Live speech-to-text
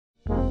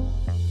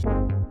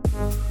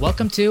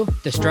Welcome to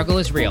The Struggle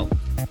is Real,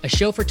 a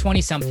show for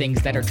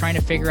 20-somethings that are trying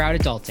to figure out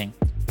adulting.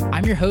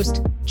 I'm your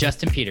host,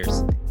 Justin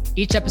Peters.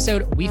 Each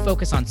episode, we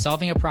focus on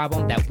solving a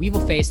problem that we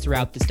will face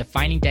throughout this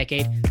defining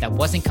decade that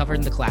wasn't covered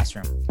in the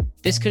classroom.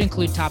 This could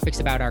include topics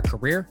about our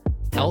career,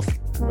 health,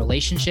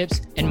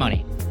 relationships, and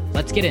money.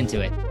 Let's get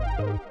into it.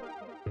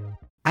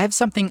 I have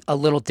something a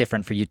little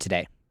different for you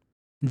today.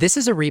 This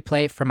is a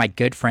replay from my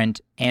good friend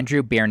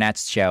Andrew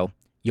Biernat's show,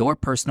 Your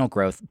Personal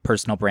Growth,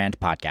 Personal Brand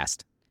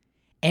podcast.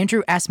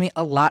 Andrew asked me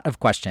a lot of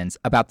questions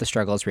about The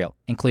Struggle is Real,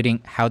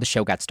 including how the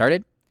show got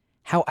started,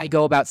 how I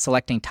go about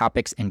selecting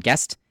topics and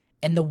guests,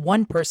 and the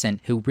one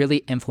person who really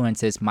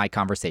influences my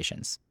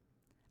conversations.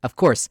 Of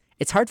course,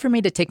 it's hard for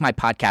me to take my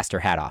podcaster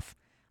hat off.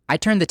 I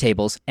turned the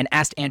tables and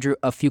asked Andrew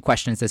a few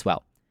questions as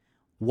well.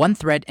 One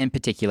thread in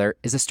particular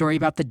is a story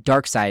about the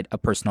dark side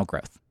of personal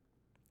growth.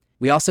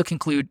 We also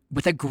conclude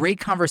with a great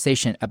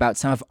conversation about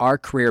some of our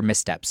career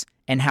missteps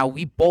and how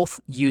we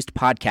both used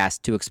podcasts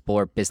to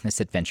explore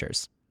business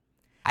adventures.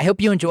 I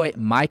hope you enjoy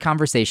my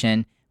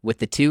conversation with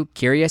the two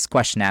curious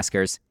question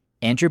askers,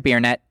 Andrew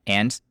Biernat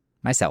and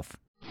myself.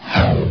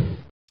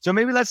 So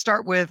maybe let's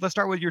start with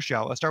your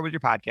show. Let's start with your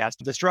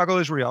podcast. The Struggle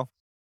is Real.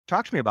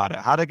 Talk to me about it.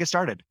 How did it get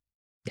started?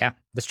 Yeah,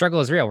 the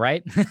struggle is real,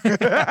 right?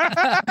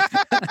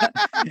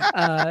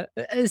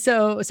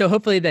 So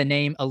hopefully the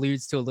name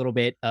alludes to a little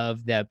bit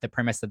of the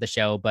premise of the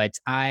show, but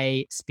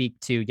I speak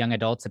to young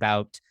adults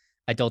about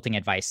adulting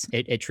advice.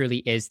 It truly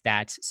is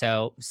that.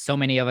 So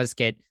many of us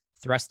get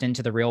thrust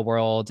into the real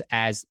world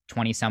as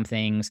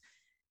 20-somethings,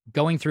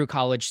 going through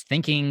college,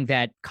 thinking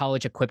that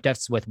college equipped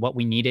us with what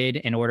we needed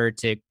in order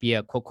to be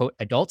a quote, quote,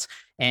 adult.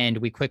 And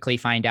we quickly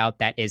find out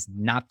that is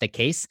not the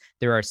case.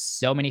 There are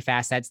so many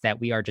facets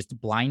that we are just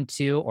blind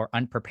to or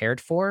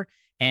unprepared for.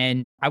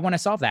 And I want to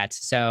solve that.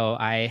 So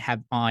I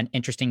have on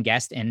interesting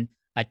guests in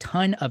a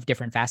ton of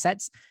different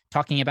facets,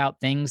 talking about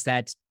things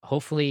that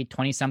hopefully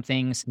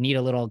 20-somethings need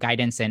a little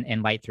guidance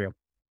and light through.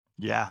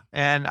 Yeah.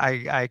 And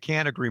I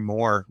can't agree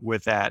more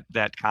with that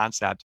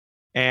concept.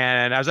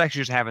 And I was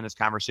actually just having this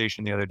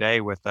conversation the other day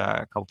with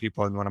a couple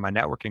people in one of my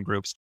networking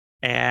groups.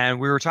 And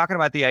we were talking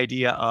about the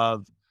idea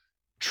of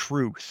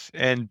truth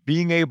and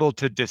being able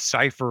to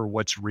decipher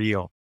what's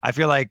real. I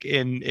feel like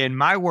in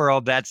my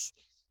world, that's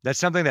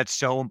something that's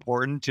so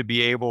important to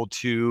be able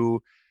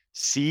to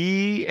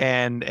see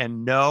and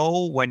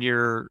know when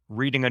you're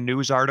reading a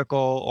news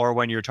article or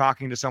when you're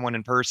talking to someone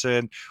in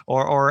person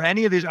or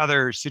any of these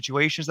other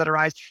situations that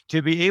arise,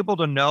 to be able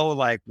to know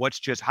like what's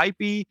just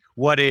hypey,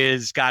 what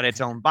is got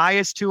its own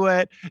bias to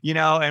it,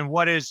 and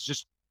what is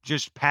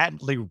just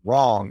patently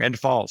wrong and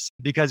false,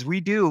 because we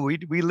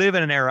live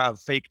in an era of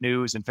fake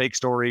news and fake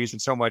stories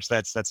and so much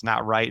that's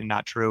not right and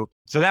not true.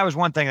 So that was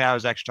one thing that I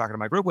was actually talking to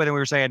my group with, and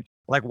we were saying,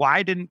 like,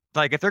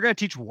 if they're going to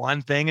teach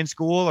one thing in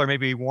school or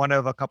maybe one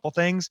of a couple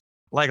things,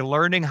 like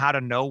learning how to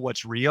know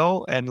what's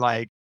real and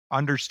like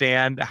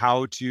understand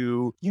how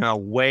to,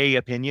 weigh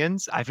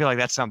opinions. I feel like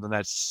that's something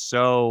that's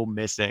so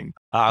missing,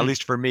 at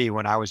least for me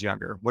when I was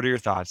younger. What are your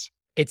thoughts?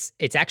 It's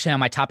actually on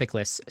my topic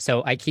list.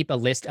 So I keep a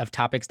list of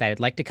topics that I'd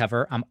like to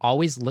cover. I'm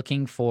always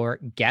looking for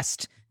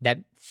guests that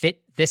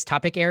fit this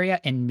topic area,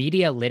 and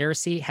media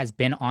literacy has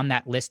been on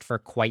that list for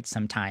quite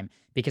some time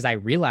because I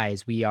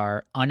realize we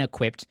are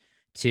unequipped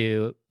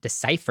to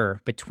decipher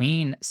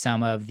between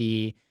some of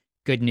the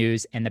good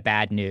news and the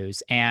bad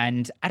news.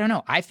 And I don't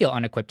know, I feel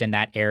unequipped in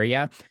that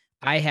area.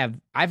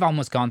 I've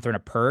almost gone through a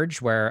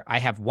purge where I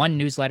have one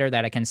newsletter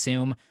that I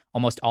consume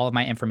almost all of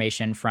my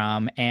information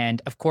from.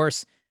 And of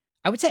course,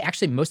 I would say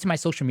actually most of my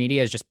social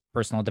media is just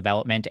personal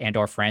development and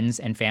or friends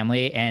and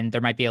family. And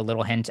there might be a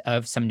little hint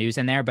of some news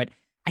in there, but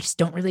I just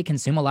don't really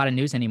consume a lot of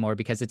news anymore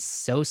because it's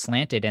so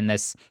slanted in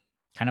this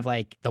kind of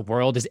like the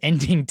world is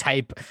ending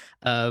type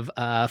of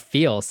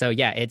feel. So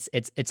yeah, it's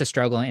a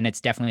struggle, and it's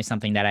definitely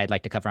something that I'd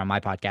like to cover on my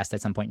podcast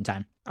at some point in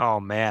time. Oh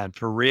man,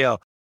 for real.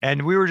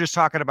 And we were just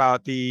talking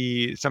about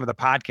some of the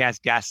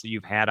podcast guests that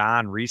you've had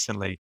on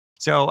recently.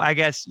 So I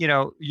guess,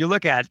 you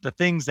look at the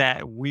things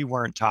that we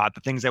weren't taught,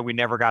 the things that we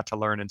never got to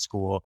learn in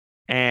school.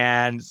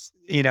 And,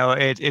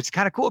 it's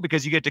kind of cool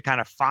because you get to kind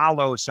of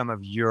follow some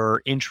of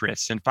your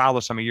interests and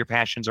follow some of your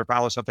passions or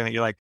follow something that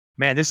you're like,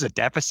 man, this is a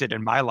deficit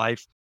in my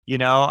life.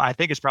 I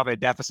think it's probably a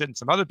deficit in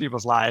some other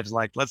people's lives.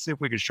 Like, let's see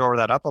if we can shore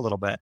that up a little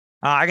bit.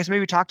 I guess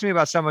maybe talk to me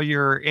about some of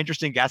your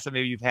interesting guests that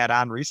maybe you've had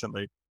on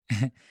recently.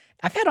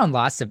 I've had on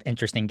lots of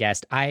interesting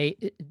guests.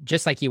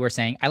 Just like you were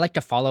saying, I like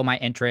to follow my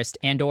interest,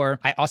 or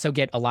I also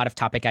get a lot of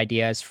topic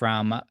ideas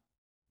from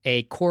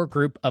a core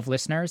group of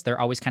listeners. They're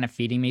always kind of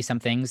feeding me some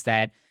things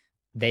that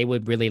they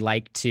would really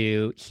like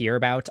to hear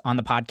about on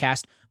the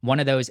podcast. One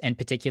of those in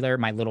particular,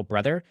 my little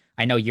brother.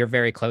 I know you're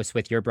very close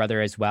with your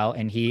brother as well,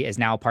 and he is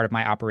now part of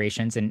my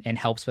operations and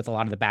helps with a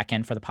lot of the back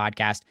end for the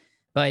podcast.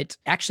 But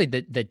actually,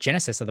 the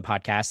genesis of the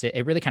podcast,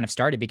 it really kind of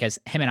started because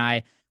him and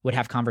I would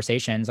have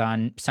conversations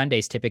on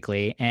Sundays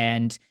typically,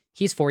 and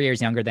he's 4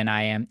 years younger than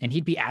I am, and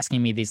he'd be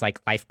asking me these like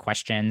life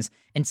questions.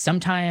 And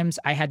sometimes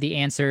I had the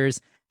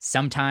answers,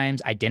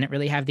 sometimes I didn't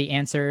really have the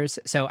answers.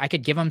 So I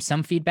could give him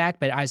some feedback,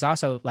 but I was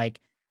also like,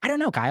 I don't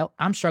know, Kyle,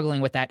 I'm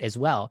struggling with that as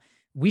well.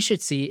 we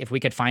should see if we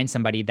could find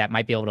somebody that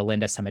might be able to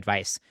lend us some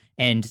advice.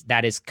 And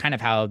that is kind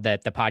of how the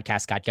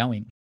podcast got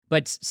going.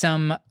 But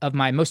some of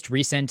my most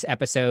recent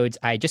episodes,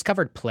 I just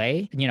covered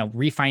play,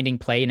 refinding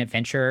play and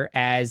adventure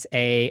as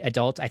a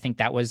adult. I think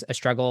that was a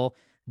struggle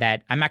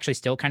that I'm actually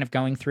still kind of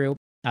going through.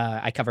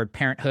 I covered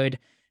parenthood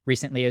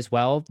recently as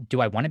well.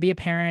 Do I want to be a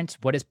parent?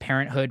 What does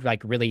parenthood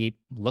like really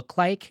look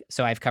like?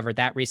 So I've covered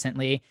that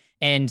recently.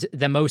 And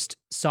the most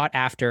sought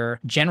after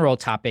general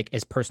topic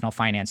is personal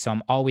finance. So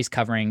I'm always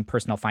covering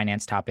personal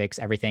finance topics,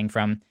 everything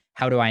from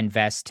how do I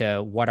invest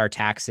to what are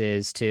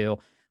taxes to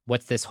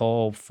what's this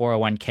whole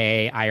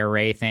 401k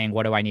IRA thing?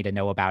 What do I need to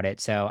know about it?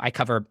 So I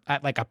cover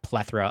like a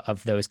plethora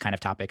of those kind of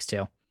topics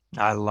too.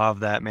 I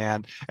love that,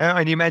 man.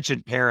 And you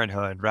mentioned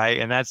parenthood, right?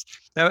 And that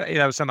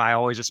was something I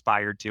always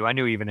aspired to. I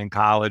knew even in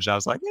college, I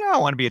was like, I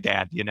want to be a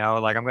dad,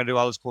 like I'm going to do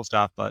all this cool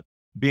stuff, but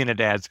being a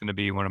dad's going to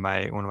be one of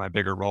my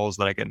bigger roles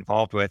that I get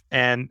involved with.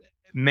 And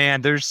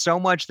man, there's so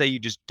much that you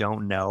just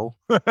don't know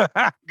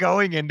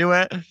going into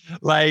it.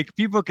 Like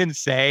people can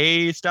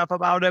say stuff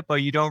about it,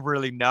 but you don't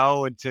really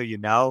know until you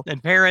know.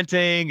 And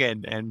parenting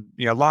and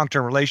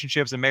long-term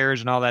relationships and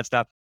marriage and all that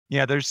stuff.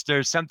 Yeah, there's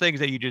some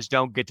things that you just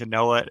don't get to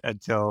know it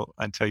until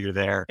you're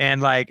there.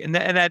 And like and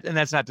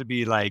that's not to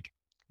be like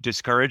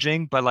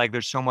discouraging, but like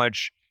there's so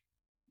much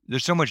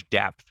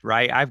depth,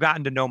 right? I've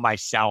gotten to know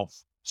myself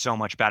so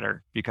much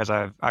better because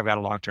I've got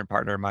a long-term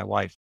partner, my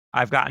wife.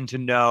 I've gotten to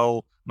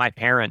know my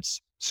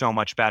parents so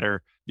much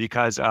better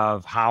because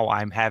of how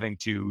I'm having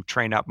to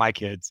train up my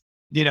kids.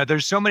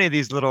 There's so many of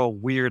these little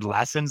weird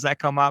lessons that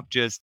come up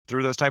just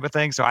through those type of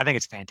things. So I think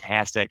it's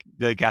fantastic,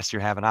 the guests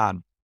you're having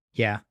on.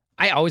 Yeah.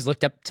 I always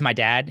looked up to my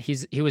dad.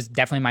 He was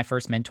definitely my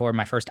first mentor,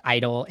 my first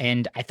idol,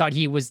 and I thought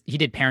he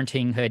did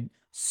parentinghood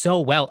so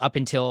well up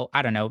until,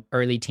 I don't know,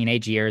 early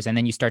teenage years, and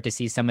then you start to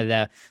see some of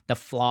the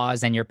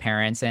flaws in your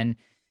parents, and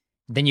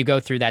then you go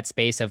through that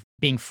space of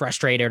being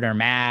frustrated or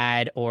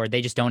mad or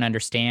they just don't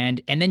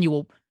understand, and then you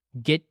will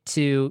get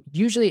to,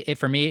 usually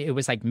for me it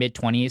was like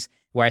mid-20s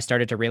where I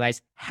started to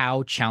realize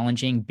how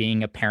challenging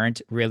being a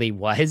parent really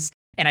was,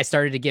 and I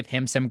started to give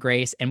him some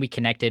grace and we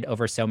connected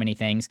over so many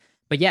things.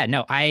 But yeah,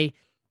 no, I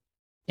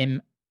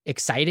am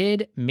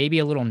excited, maybe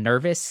a little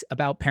nervous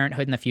about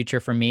parenthood in the future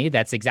for me.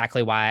 That's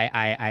exactly why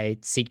I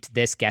seeked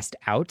this guest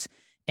out,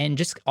 and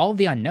just all of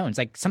the unknowns.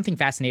 Like something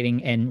fascinating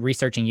in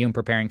researching you and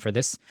preparing for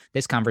this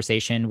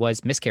conversation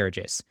was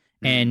miscarriages.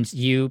 Mm. And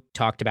you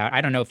talked about,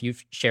 I don't know if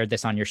you've shared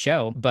this on your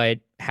show, but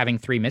having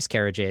 3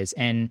 miscarriages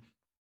and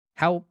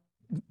how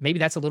maybe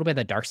that's a little bit of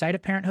the dark side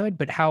of parenthood,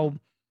 but how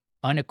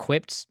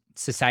unequipped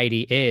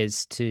society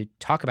is to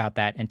talk about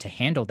that and to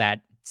handle that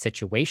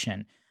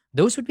situation.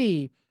 Those would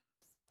be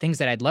things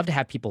that I'd love to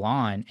have people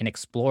on and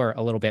explore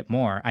a little bit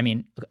more. I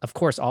mean, of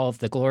course, all of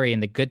the glory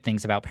and the good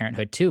things about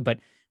parenthood too, but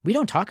we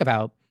don't talk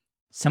about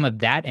some of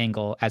that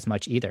angle as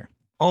much either.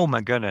 Oh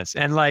my goodness.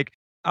 And like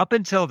up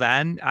until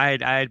then, I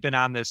had been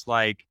on this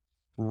like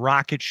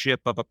rocket ship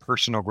of a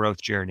personal growth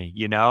journey,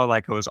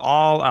 like it was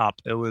all up.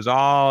 It was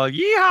all,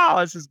 yeah,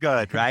 this is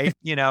good, right?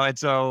 And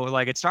so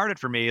like it started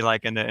for me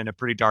like in a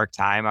pretty dark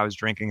time. I was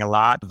drinking a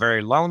lot,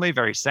 very lonely,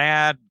 very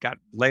sad, got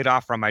laid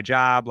off from my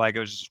job. Like it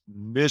was just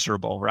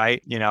miserable,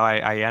 right?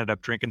 I ended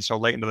up drinking so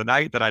late into the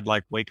night that I'd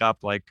like wake up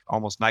like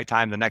almost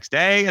nighttime the next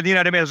day. And you know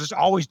what I mean? It was just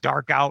always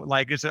dark out.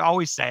 Like it's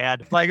always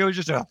sad. Like it was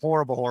just a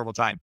horrible, horrible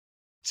time.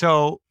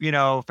 So,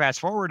 fast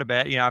forward a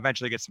bit, I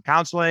eventually get some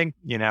counseling,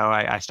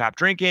 I stop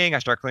drinking, I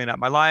start cleaning up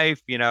my life,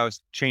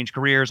 change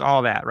careers,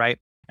 all that. Right.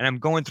 And I'm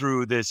going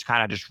through this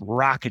kind of just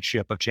rocket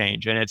ship of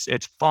change, and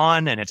it's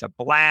fun and it's a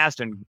blast,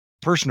 and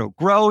personal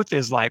growth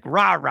is like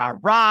rah, rah,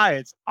 rah.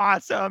 It's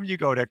awesome. You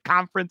go to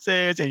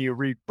conferences and you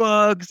read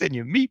books and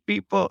you meet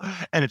people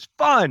and it's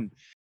fun.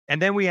 And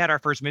then we had our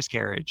first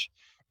miscarriage,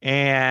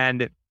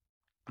 and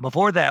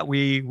before that,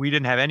 we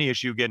didn't have any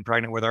issue getting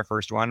pregnant with our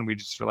first one. We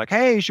just were like,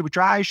 hey, should we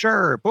try?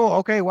 Sure. Oh,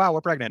 okay. Wow, we're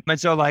pregnant. And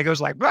so like it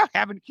was like, well,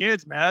 having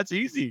kids, man, that's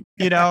easy,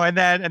 and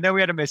then we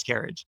had a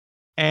miscarriage.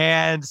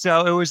 And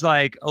so it was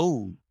like,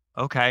 oh,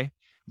 okay.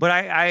 But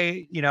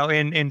I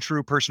in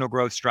true personal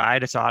growth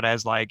stride, I saw it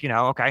as like,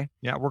 okay,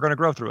 we're gonna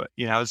grow through it.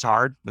 It's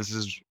hard. This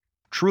is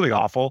truly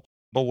awful,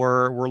 but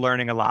we're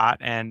learning a lot,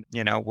 and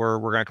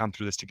we're gonna come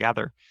through this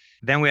together.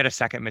 Then we had a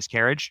second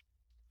miscarriage,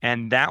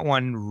 and that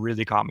one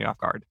really caught me off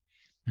guard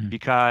Mm.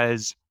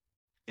 because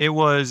it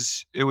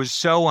was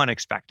so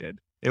unexpected.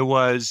 It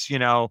was,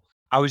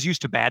 I was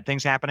used to bad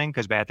things happening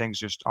because bad things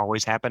just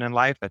always happen in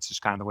life. That's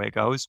just kind of the way it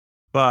goes.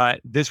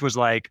 But this was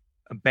like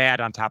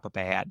bad on top of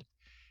bad.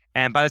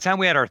 And by the time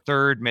we had our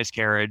third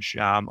miscarriage,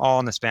 all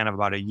in the span of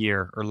about a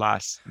year or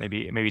less,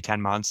 maybe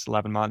 10 months,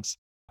 11 months,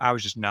 I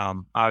was just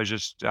numb. I was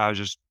just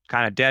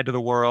kind of dead to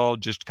the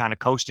world, just kind of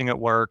coasting at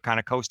work,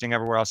 kind of coasting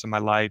everywhere else in my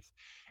life.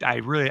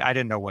 I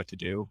didn't know what to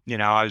do.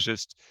 I was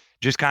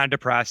just kind of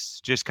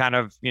depressed, just kind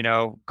of,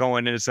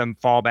 going into some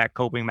fallback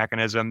coping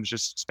mechanisms,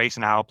 just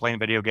spacing out, playing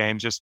video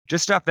games, just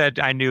stuff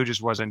that I knew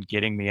just wasn't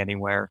getting me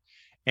anywhere.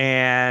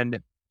 And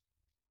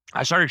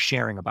I started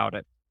sharing about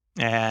it.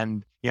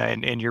 And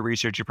in your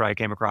research, you probably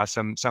came across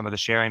some of the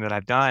sharing that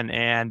I've done.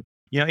 And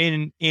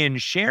in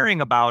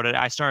sharing about it,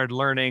 I started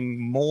learning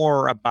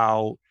more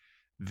about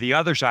the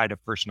other side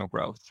of personal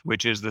growth,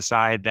 which is the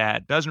side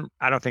that doesn't,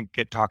 I don't think,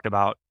 get talked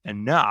about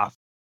enough.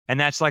 And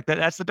that's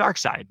the dark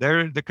side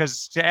there,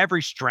 because to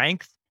every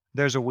strength,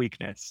 there's a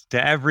weakness.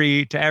 To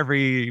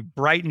every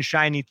bright and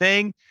shiny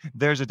thing,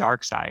 there's a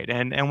dark side.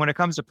 And when it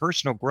comes to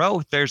personal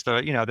growth, there's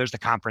the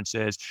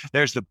conferences,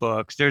 there's the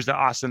books, there's the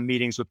awesome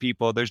meetings with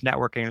people, there's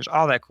networking, there's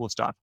all that cool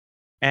stuff.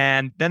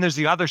 And then there's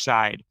the other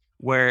side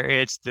where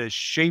it's the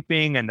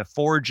shaping and the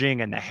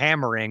forging and the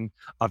hammering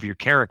of your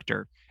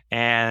character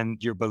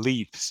and your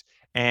beliefs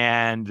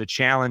and the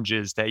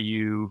challenges that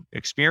you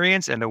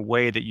experience and the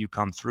way that you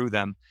come through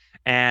them.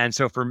 And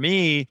so for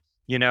me,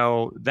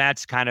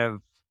 that's kind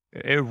of,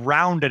 it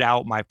rounded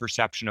out my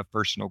perception of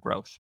personal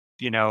growth.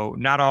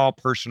 Not all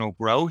personal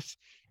growth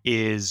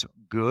is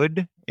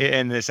good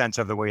in the sense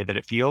of the way that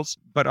it feels,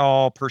 but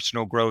all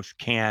personal growth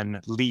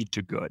can lead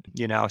to good,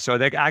 so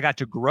I got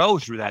to grow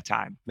through that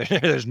time.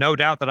 There's no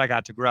doubt that I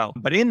got to grow,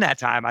 but in that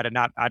time, I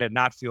did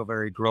not feel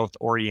very growth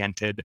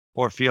oriented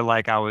or feel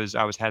like I was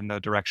heading the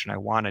direction I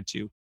wanted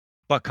to.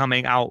 But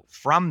coming out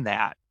from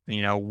that,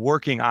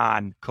 working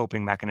on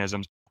coping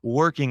mechanisms,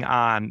 working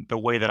on the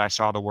way that I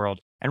saw the world,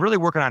 and really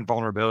working on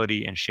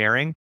vulnerability and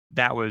sharing,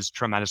 that was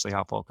tremendously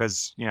helpful.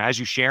 Because, as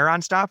you share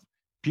on stuff,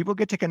 people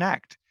get to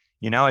connect.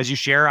 As you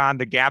share on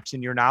the gaps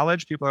in your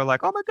knowledge, people are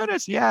like, oh my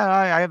goodness, yeah,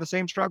 I have the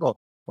same struggle.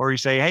 Or you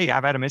say, hey,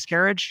 I've had a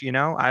miscarriage.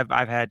 I've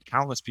had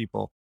countless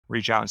people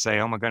reach out and say,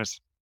 oh my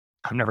goodness,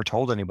 I've never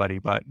told anybody,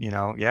 but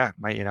yeah,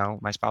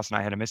 my spouse and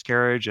I had a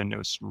miscarriage and it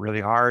was really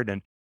hard.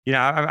 And,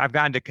 I've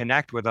gotten to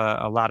connect with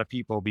a lot of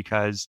people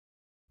because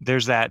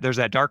there's that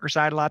darker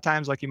side a lot of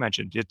times, like you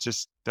mentioned. It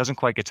just doesn't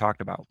quite get talked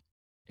about.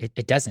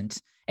 It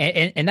doesn't.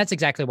 And that's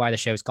exactly why the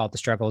show is called The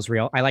Struggle is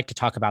Real. I like to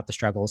talk about the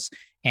struggles,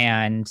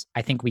 and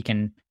I think we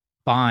can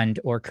bond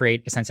or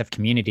create a sense of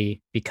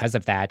community because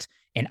of that.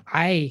 And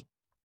I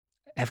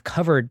have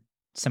covered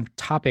some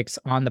topics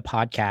on the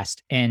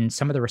podcast, and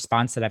some of the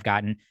response that I've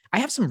gotten, I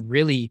have some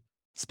really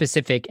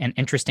specific and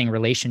interesting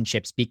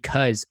relationships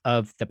because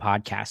of the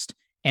podcast.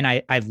 And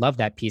I love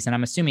that piece. And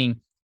I'm assuming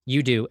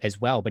you do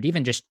as well. But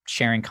even just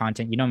sharing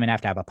content, you don't even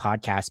have to have a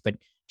podcast, but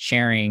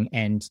sharing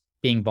and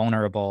being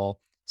vulnerable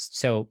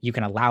so you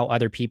can allow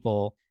other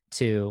people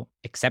to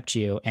accept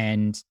you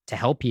and to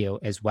help you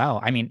as well.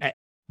 I mean,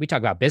 we talk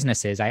about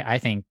businesses. I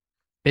think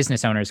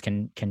business owners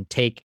can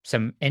take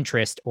some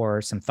interest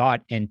or some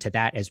thought into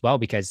that as well,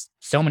 because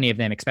so many of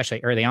them,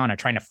 especially early on, are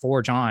trying to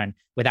forge on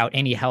without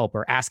any help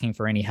or asking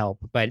for any help.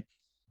 But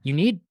you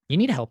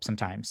need help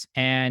sometimes,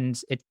 and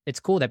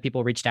it's cool that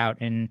people reached out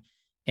and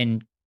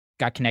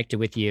got connected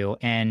with you,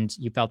 and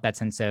you felt that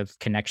sense of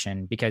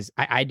connection, because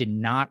I did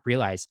not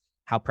realize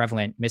how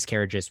prevalent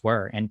miscarriages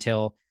were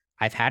until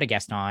I've had a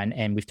guest on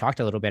and we've talked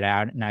a little bit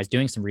out, and I was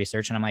doing some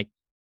research, and I'm like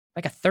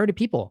a third of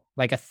people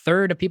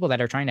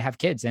that are trying to have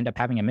kids end up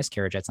having a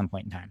miscarriage at some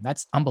point in time.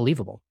 That's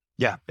unbelievable.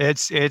 Yeah,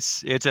 it's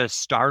a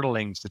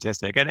startling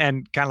statistic.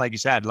 And kind of like you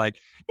said, like,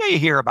 you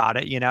hear about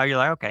it, you're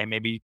like, okay,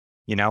 maybe,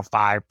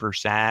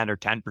 5% or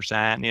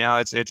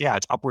 10%,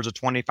 it's upwards of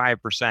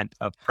 25%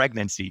 of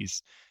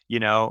pregnancies,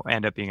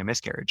 end up being a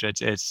miscarriage.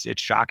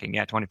 It's shocking.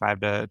 Yeah, 25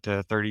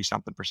 to 30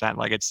 something percent.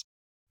 Like it's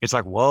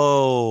like,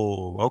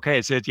 whoa, okay.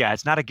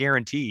 It's not a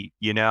guarantee,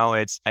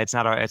 it's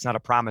not a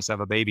promise of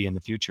a baby in the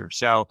future.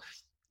 So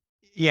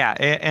yeah,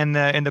 and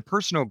in the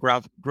personal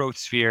growth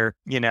sphere,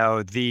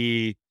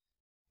 the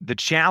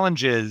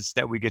challenges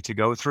that we get to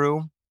go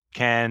through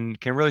can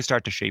really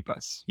start to shape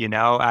us.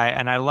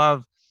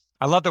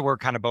 I love that we're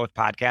kind of both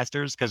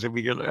podcasters, because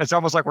it's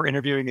almost like we're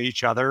interviewing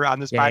each other on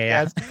this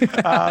podcast.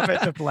 Yeah.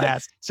 It's a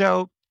blast.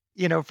 So,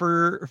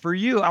 for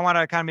you, I want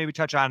to kind of maybe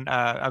touch on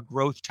a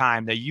growth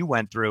time that you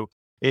went through,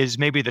 is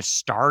maybe the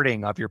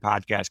starting of your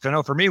podcast. Because I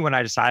know for me, when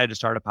I decided to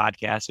start a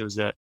podcast, it was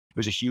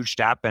a huge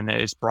step, and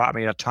it's brought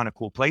me a ton of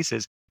cool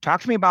places.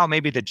 Talk to me about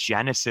maybe the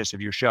genesis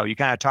of your show.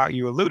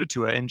 You alluded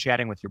to it in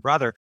chatting with your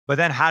brother, but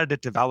then how did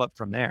it develop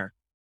from there?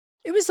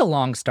 It was a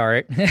long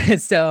start.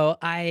 So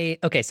I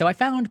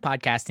found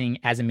podcasting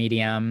as a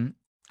medium,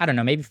 I don't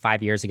know, maybe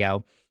 5 years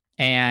ago.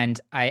 And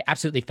I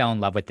absolutely fell in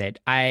love with it.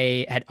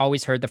 I had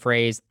always heard the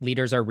phrase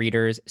leaders are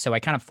readers. So I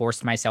kind of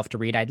forced myself to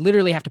read. I'd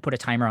literally have to put a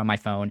timer on my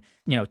phone,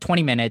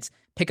 20 minutes,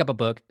 pick up a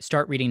book,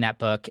 start reading that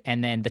book.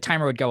 And then the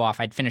timer would go off.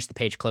 I'd finish the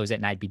page, close it,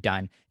 and I'd be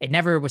done. It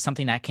never was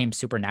something that came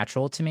super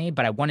natural to me,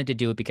 but I wanted to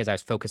do it because I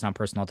was focused on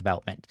personal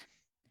development.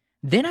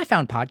 Then I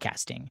found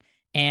podcasting,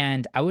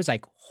 and I was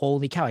like,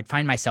 holy cow, I'd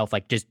find myself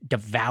like just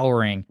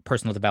devouring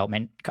personal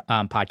development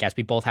podcasts.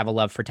 We both have a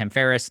love for Tim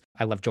Ferriss.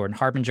 I love Jordan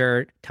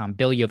Harbinger, Tom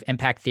Bilyeu of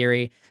Impact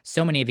Theory.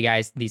 So many of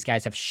these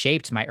guys have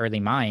shaped my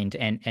early mind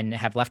and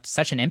have left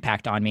such an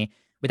impact on me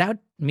without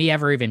me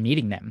ever even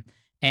meeting them.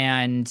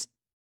 And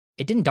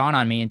it didn't dawn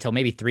on me until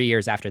maybe 3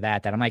 years after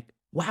that I'm like,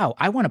 wow,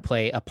 I want to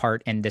play a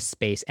part in this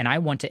space, and I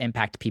want to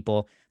impact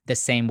people the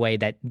same way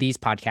that these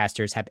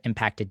podcasters have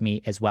impacted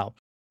me as well.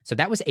 So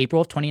that was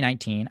April of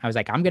 2019. I was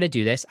like, I'm going to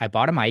do this. I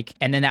bought a mic,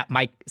 and then that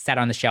mic sat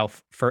on the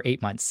shelf for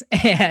 8 months.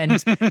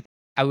 And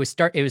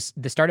it was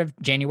the start of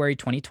January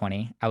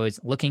 2020. I was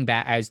looking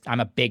back. I'm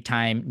a big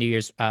time New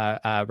Year's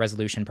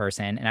resolution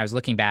person. And I was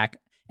looking back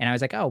and I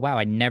was like, oh, wow,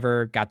 I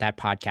never got that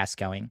podcast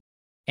going.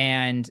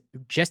 And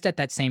just at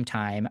that same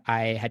time,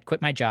 I had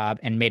quit my job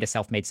and made a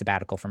self-made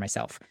sabbatical for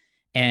myself.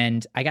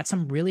 And I got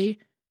some really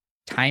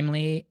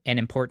timely and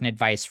important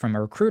advice from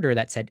a recruiter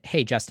that said,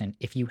 hey, Justin,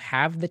 if you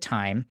have the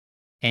time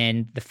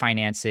and the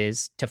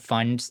finances to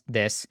fund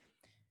this,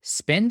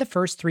 spend the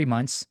first 3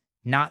 months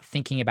not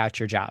thinking about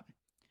your job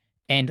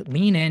and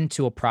lean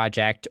into a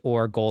project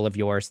or goal of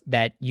yours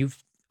that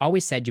you've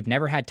always said you've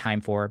never had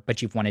time for,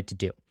 but you've wanted to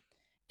do.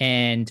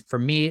 And for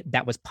me,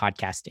 that was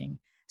podcasting.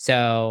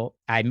 So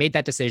I made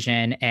that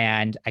decision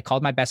and I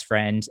called my best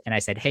friend and I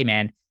said, hey,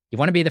 man, you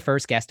want to be the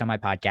first guest on my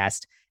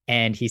podcast?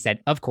 And he said,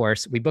 of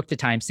course. We booked a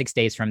time 6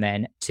 days from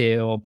then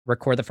to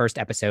record the first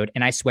episode.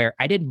 And I swear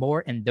I did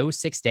more in those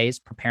 6 days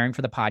preparing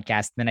for the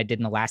podcast than I did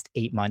in the last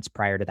 8 months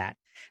prior to that.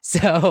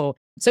 So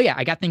yeah,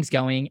 I got things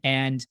going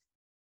and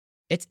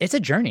it's a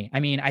journey. I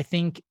mean, I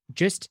think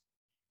just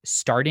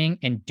starting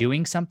and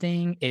doing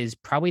something is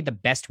probably the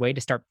best way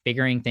to start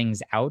figuring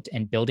things out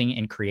and building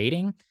and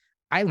creating.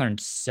 I learned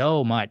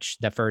so much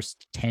the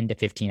first 10 to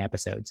 15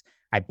 episodes.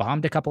 I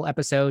bombed a couple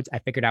episodes. I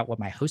figured out what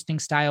my hosting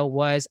style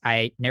was.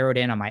 I narrowed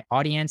in on my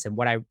audience and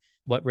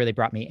what really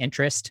brought me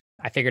interest.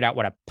 I figured out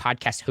what a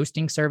podcast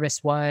hosting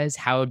service was.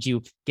 How do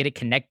you get it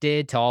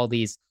connected to all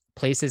these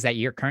places that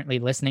you're currently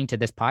listening to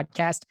this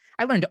podcast?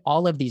 I learned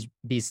all of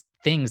these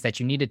things that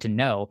you needed to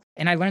know.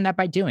 And I learned that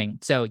by doing.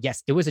 So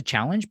yes, it was a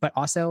challenge, but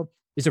also it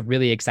was a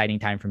really exciting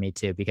time for me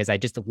too, because I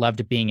just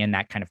loved being in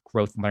that kind of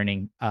growth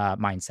learning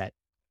mindset.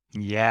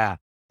 Yeah.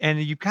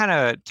 And you kind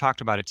of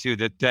talked about it too,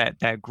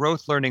 that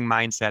growth learning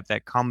mindset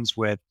that comes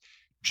with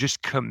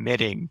just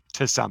committing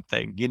to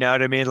something. You know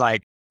what I mean?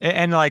 Like,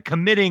 and like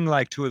committing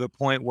like to the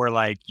point where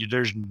like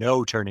there's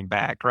no turning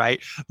back,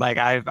 right? Like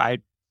I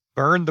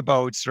burned the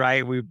boats,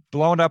 right? We've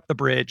blown up the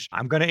bridge.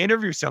 I'm going to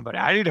interview somebody.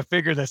 I need to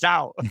figure this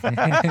out.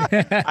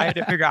 I had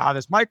to figure out how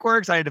this mic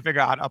works. I need to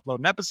figure out how to upload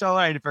an episode.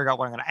 I need to figure out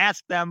what I'm going to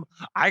ask them.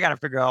 I got to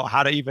figure out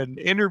how to even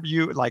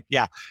interview. Like,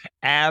 yeah,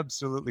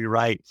 absolutely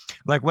right.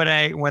 Like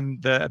when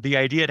the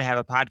idea to have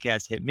a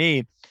podcast hit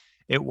me,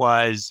 it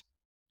was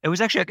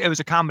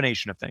a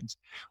combination of things.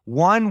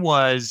 One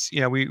was,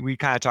 we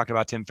kind of talked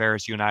about Tim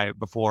Ferriss, you and I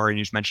before, and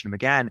you just mentioned him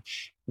again,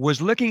 was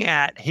looking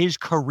at his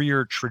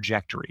career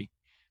trajectory.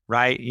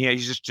 Right.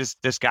 He's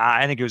just this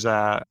guy. I think he was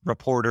a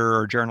reporter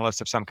or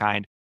journalist of some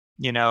kind,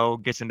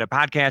 gets into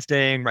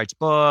podcasting, writes a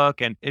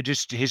book, and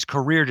his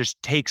career just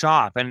takes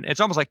off. And it's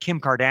almost like Kim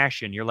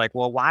Kardashian. You're like,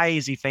 well, why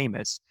is he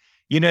famous?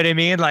 You know what I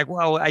mean? Like,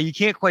 well, you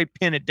can't quite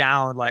pin it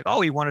down like,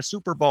 oh, he won a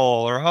Super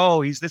Bowl or,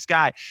 oh, he's this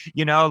guy,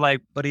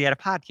 but he had a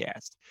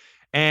podcast.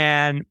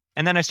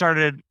 And then I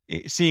started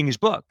seeing his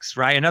books,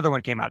 right? Another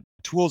one came out,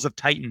 Tools of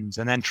Titans,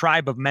 and then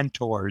Tribe of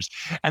Mentors.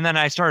 And then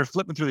I started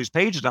flipping through these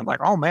pages. I'm like,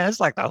 oh man, it's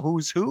like the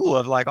who's who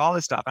of like all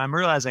this stuff. And I'm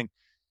realizing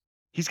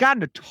he's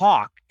gotten to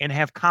talk and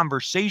have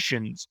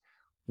conversations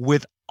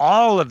with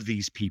all of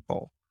these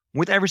people,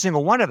 with every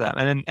single one of them.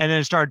 And then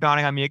it started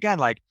dawning on me again,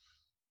 like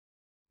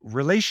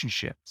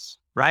relationships.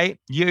 Right?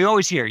 You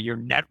always hear your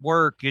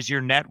network is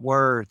your net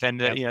worth, and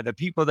the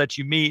people that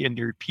you meet and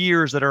your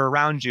peers that are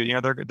around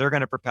you, they're going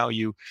to propel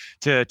you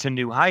to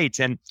new heights.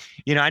 And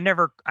I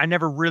never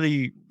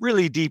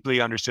really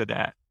deeply understood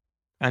that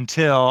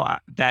until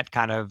that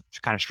kind of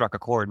struck a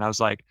chord, and I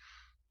was like,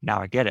 now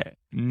I get it.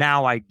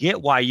 Now I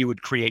get why you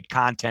would create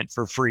content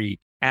for free,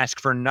 ask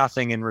for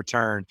nothing in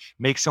return,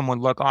 make someone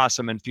look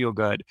awesome and feel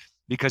good.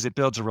 Because it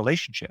builds a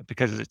relationship,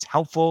 because it's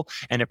helpful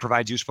and it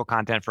provides useful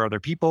content for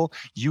other people.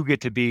 You get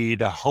to be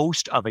the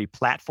host of a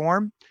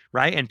platform,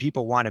 right? And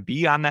people want to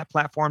be on that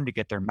platform to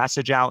get their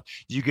message out.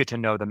 You get to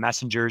know the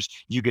messengers.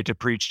 You get to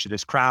preach to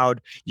this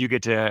crowd. You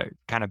get to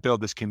kind of build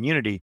this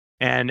community.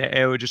 And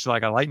it was just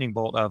like a lightning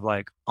bolt of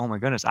like, oh my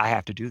goodness, I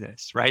have to do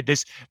this, right?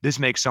 This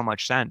makes so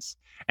much sense.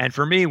 And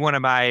for me, one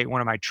of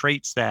my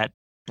traits that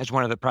is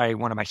probably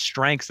one of my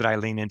strengths that I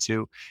lean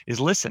into is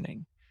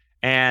listening.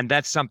 And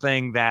that's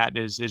something that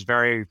is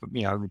very,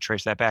 we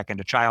trace that back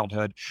into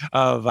childhood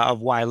of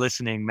why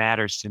listening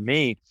matters to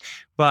me.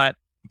 But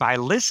by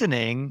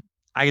listening,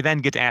 I then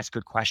get to ask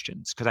good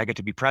questions because I get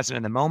to be present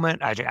in the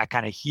moment. I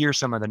kind of hear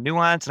some of the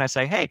nuance and I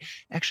say, hey,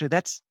 actually,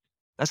 that's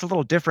a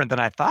little different than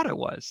I thought it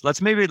was.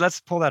 Let's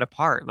pull that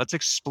apart. Let's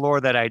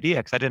explore that idea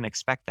because I didn't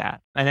expect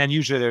that. And then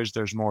usually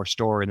there's more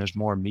story and there's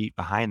more meat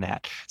behind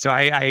that. So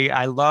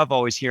I love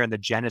always hearing the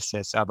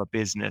genesis of a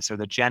business or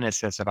the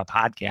genesis of a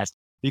podcast,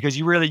 because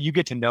you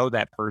get to know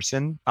that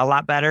person a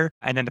lot better.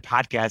 And then the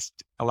podcast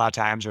a lot of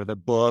times, or the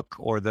book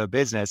or the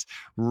business,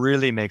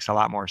 really makes a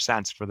lot more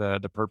sense for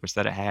the purpose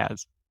that it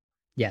has.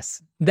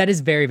 Yes, that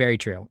is very, very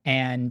true.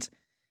 And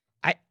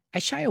I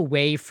shy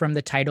away from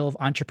the title of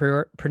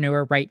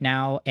entrepreneur right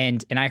now.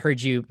 And I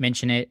heard you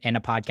mention it in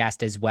a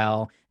podcast as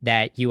well,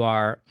 that you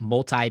are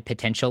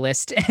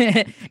multi-potentialist.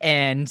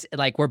 And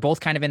like, we're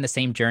both kind of in the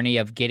same journey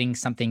of getting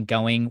something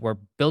going. We're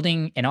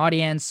building an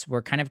audience.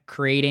 We're kind of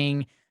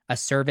creating a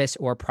service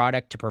or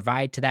product to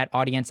provide to that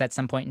audience at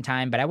some point in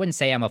time. But I wouldn't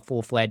say I'm a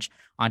full-fledged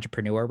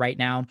entrepreneur right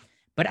now.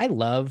 But I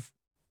love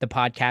the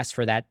podcast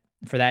for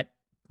that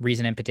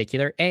reason in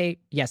particular.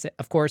 Yes,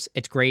 of course,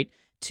 it's great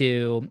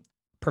to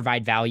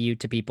provide value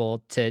to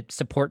people, to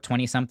support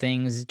 20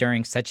 somethings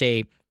during such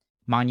a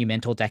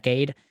monumental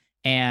decade,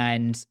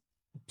 and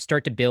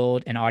start to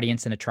build an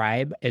audience and a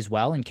tribe as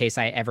well in case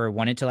I ever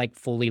wanted to like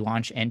fully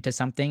launch into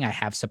something. I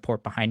have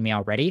support behind me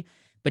already.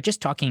 But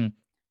just talking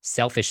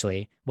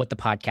selfishly, what the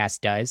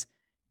podcast does,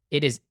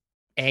 it is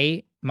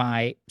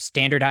my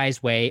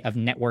standardized way of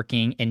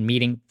networking and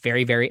meeting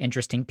very, very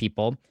interesting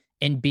people.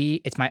 And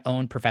B, it's my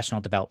own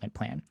professional development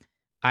plan.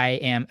 I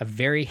am a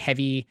very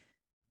heavy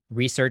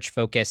research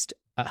focused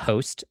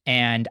host,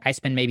 and I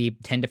spend maybe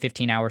 10 to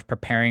 15 hours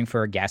preparing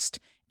for a guest,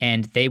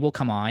 and they will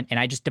come on and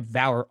I just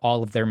devour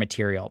all of their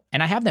material.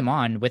 And I have them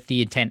on with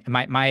the intent.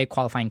 My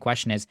qualifying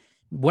question is,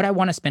 would I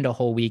want to spend a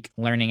whole week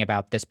learning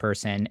about this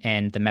person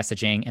and the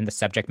messaging and the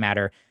subject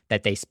matter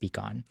that they speak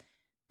on?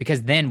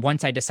 Because then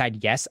once I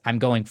decide yes, I'm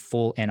going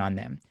full in on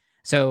them.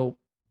 So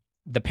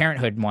the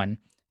parenthood one,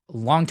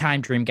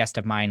 longtime dream guest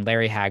of mine,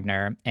 Larry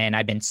Hagner, and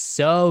I've been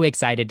so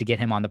excited to get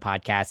him on the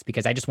podcast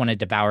because I just want to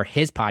devour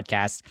his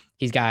podcast.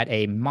 He's got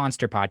a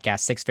monster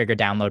podcast, 6-figure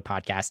download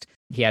podcast.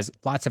 He has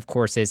lots of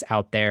courses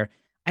out there.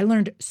 I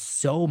learned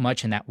so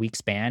much in that week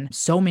span,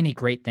 so many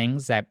great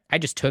things that I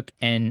just took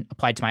and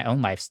applied to my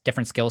own life,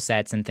 different skill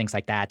sets and things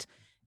like that.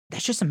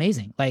 That's just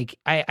amazing. Like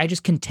I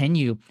just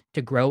continue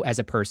to grow as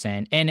a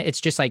person. And it's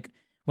just like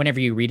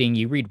whenever you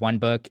read one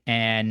book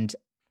and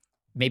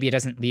maybe it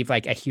doesn't leave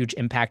like a huge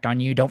impact on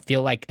you, don't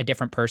feel like a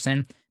different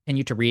person,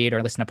 continue to read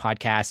or listen to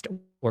podcast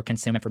or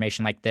consume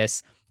information like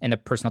this in the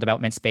personal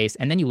development space.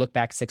 And then you look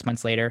back 6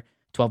 months later,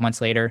 12 months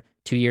later,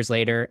 2 years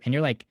later, and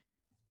you're like,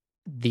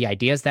 the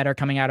ideas that are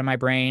coming out of my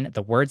brain,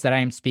 the words that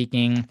I'm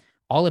speaking,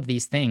 all of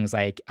these things,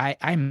 like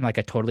I'm like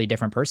a totally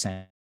different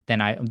person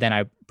than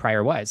I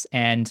prior was.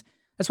 And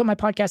that's what my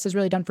podcast has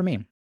really done for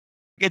me.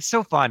 It's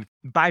so fun.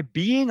 By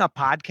being a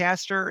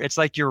podcaster, it's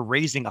like you're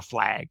raising a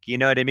flag. You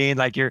know what I mean?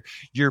 Like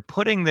you're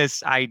putting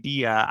this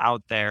idea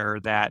out there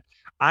that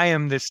I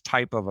am this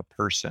type of a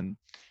person.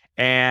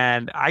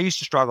 And I used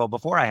to struggle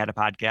before I had a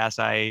podcast.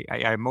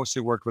 I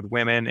mostly worked with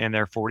women in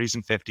their 40s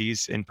and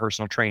 50s in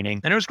personal training.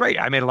 And it was great.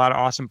 I made a lot of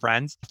awesome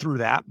friends through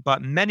that,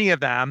 but many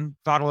of them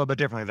thought a little bit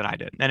differently than I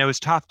did. And it was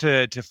tough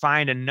to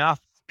find enough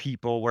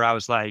people where I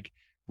was like,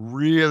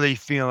 really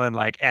feeling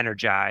like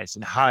energized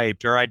and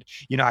hyped, or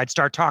I'd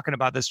start talking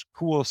about this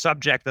cool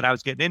subject that I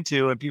was getting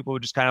into, and people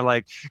would just kind of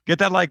like get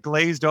that like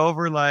glazed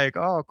over, like,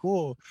 oh,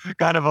 cool,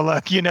 kind of a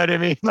look, you know what I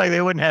mean? Like they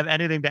wouldn't have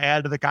anything to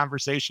add to the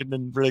conversation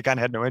and really kind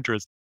of had no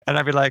interest. And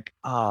I'd be like,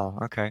 oh,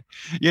 okay.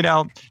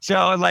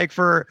 So like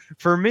for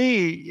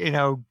me,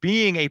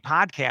 being a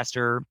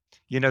podcaster,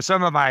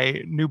 some of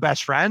my new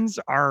best friends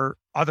are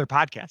other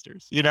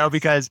podcasters,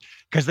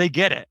 because they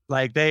get it.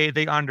 Like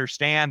they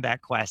understand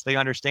that quest, they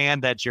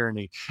understand that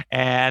journey.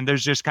 And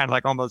there's just kind of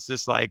like almost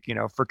this like,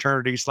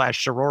 fraternity /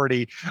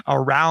 sorority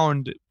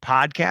around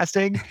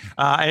podcasting.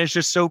 And it's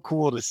just so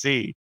cool to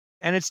see.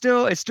 And it's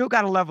still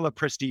got a level of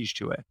prestige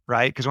to it,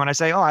 right? Because when I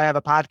say, oh, I have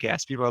a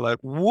podcast, people are like,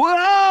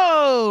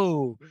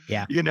 whoa,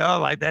 Yeah.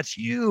 Like that's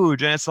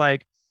huge. And it's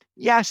like,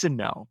 yes and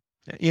no.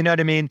 You know what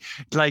I mean?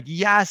 Like,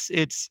 yes,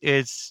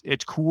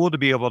 it's cool to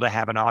be able to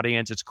have an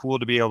audience. It's cool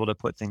to be able to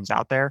put things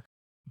out there.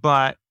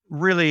 But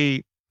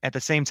really, at the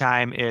same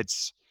time,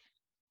 it's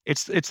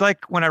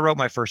like when I wrote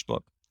my first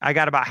book. I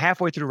got about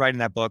halfway through writing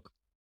that book,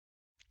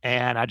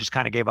 and I just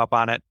kind of gave up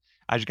on it.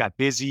 I just got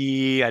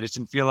busy. I just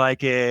didn't feel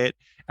like it.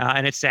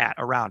 And it sat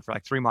around for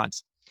like 3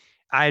 months.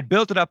 I had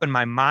built it up in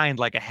my mind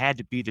like it had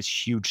to be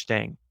this huge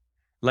thing.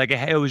 Like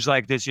it was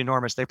like this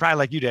enormous thing, probably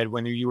like you did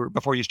when you were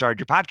before you started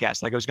your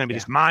podcast. Like it was going to be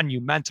this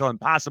monumental,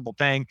 impossible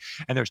thing,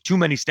 and there's too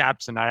many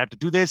steps, and I have to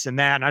do this and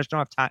that, and I just don't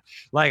have time.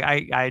 Like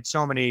I had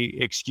so many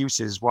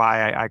excuses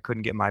why I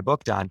couldn't get my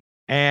book done,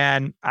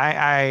 and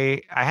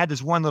I had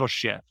this one little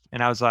shift,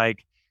 and I was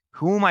like,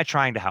 who am I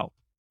trying to help?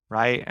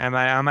 Right?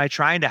 Am I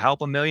trying to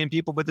help a million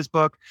people with this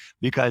book?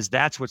 Because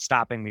that's what's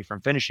stopping me from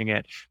finishing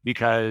it,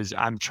 because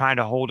I'm trying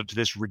to hold it to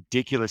this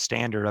ridiculous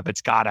standard of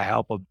it's got to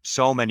help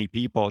so many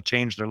people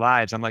change their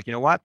lives. I'm like, you know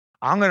what?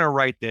 I'm going to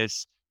write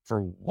this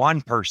for one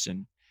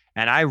person.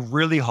 And I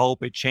really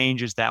hope it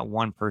changes that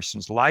one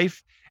person's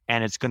life,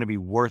 and it's going to be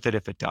worth it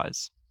if it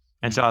does.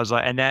 And so I was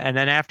like, and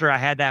then after I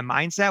had that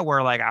mindset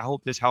where like, I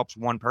hope this helps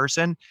one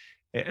person,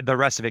 the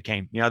rest of it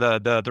came,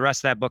 the rest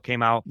of that book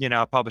came out,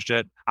 published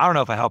it. I don't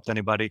know if I helped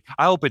anybody.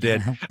 I hope it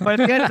did.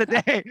 But at the end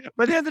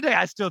of the day,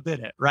 I still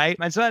did it. Right.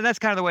 And so that's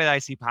kind of the way that I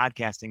see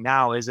podcasting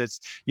now is it's,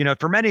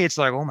 for many, it's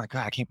like, oh my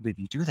God, I can't believe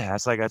you do that.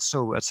 It's like, that's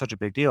such a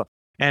big deal.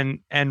 And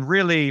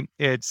really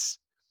it's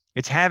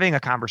having a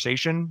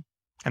conversation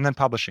and then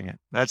publishing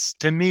it.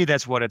 To me,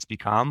 that's what it's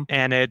become.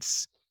 And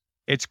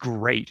it's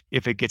great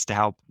if it gets to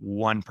help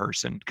one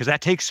person, because that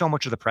takes so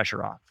much of the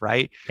pressure off,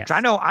 right? Yes. I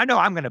know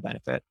I'm going to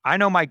benefit. I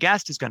know my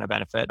guest is going to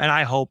benefit. And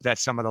I hope that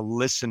some of the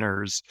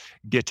listeners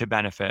get to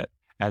benefit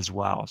as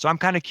well. So I'm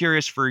kind of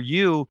curious for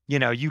you,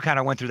 you kind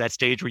of went through that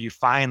stage where you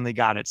finally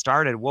got it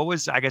started. What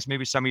was, I guess,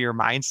 maybe some of your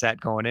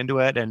mindset going into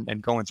it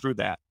and going through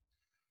that?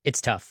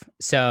 It's tough.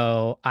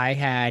 So I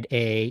had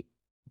a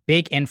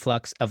big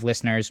influx of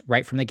listeners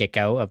right from the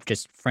get-go of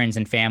just friends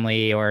and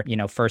family or,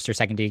 first or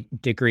second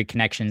degree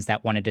connections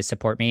that wanted to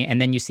support me.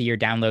 And then you see your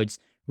downloads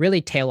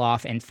really tail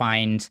off and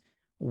find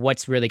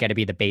what's really got to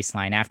be the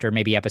baseline after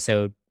maybe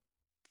episode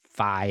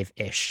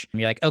 5-ish.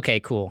 You're like, okay,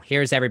 cool.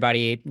 Here's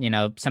everybody.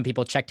 Some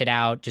people checked it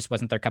out, just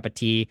wasn't their cup of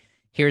tea.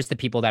 Here's the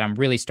people that I'm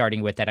really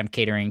starting with that I'm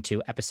catering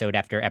to episode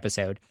after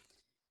episode.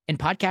 In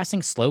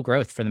podcasting, slow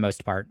growth for the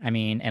most part. I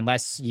mean,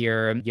 unless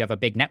you have a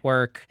big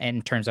network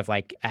in terms of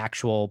like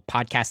actual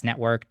podcast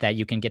network that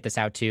you can get this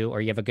out to, or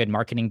you have a good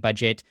marketing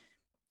budget,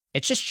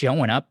 it's just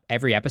showing up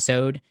every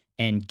episode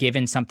and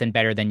giving something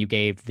better than you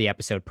gave the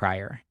episode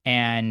prior.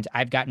 And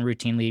I've gotten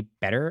routinely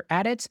better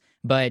at it,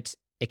 but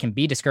it can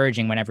be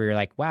discouraging whenever you're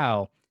like,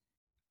 wow,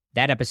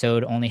 that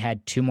episode only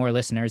had 2 more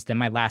listeners than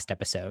my last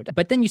episode.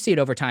 But then you see it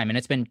over time, and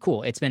it's been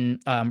cool. It's been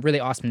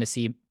really awesome to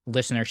see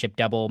listenership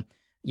double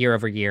year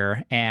over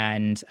year,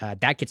 and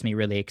that gets me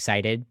really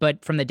excited.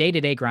 But from the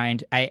day-to-day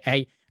grind,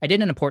 I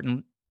did an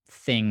important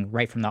thing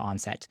right from the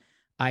onset.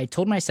 I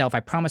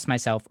promised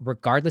myself,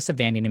 regardless of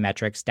vanity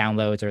metrics,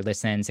 downloads or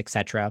listens,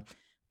 etc.,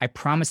 I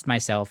promised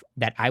myself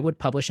that I would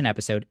publish an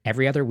episode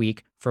every other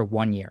week for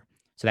 1 year.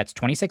 So that's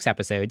 26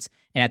 episodes.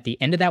 And at the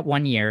end of that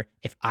 1 year,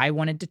 if I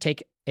wanted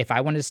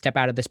to step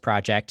out of this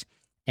project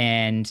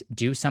and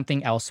do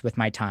something else with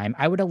my time,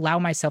 I would allow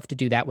myself to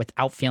do that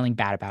without feeling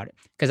bad about it.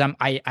 Because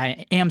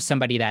I am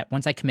somebody that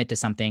once I commit to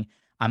something,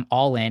 I'm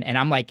all in, and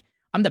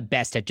I'm the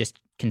best at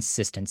just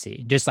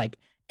consistency, just like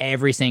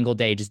every single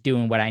day, just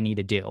doing what I need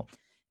to do.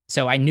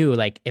 So I knew,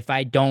 like, if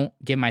I don't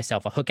give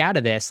myself a hook out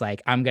of this,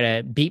 like, I'm going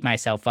to beat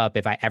myself up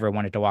if I ever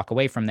wanted to walk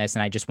away from this.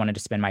 And I just wanted to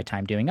spend my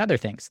time doing other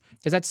things,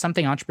 because that's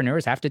something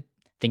entrepreneurs have to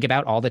think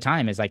about all the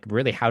time, is like,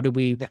 really, how do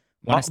we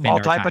want to spend our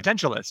time?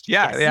 Multi-potentialist.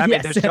 Yeah. Yes, I mean,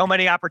 yes. there's so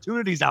many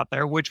opportunities out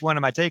there. Which one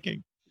am I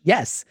taking?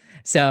 Yes.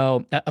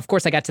 So, of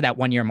course, I got to that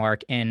 1 year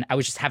mark and I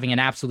was just having an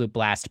absolute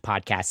blast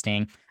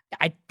podcasting.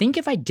 I think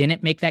if I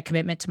didn't make that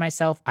commitment to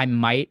myself, I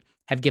might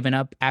have given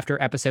up after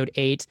episode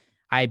 8.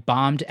 I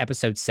bombed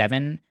episode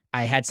 7.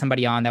 I had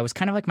somebody on that was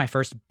kind of like my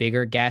first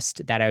bigger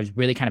guest that I was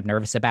really kind of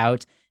nervous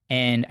about.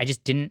 And I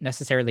just didn't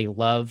necessarily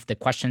love the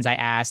questions I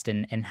asked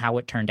and how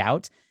it turned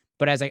out.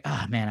 But I was like,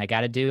 oh man, I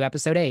got to do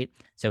episode 8.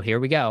 So here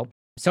we go.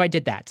 So I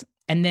did that.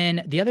 And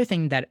then the other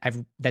thing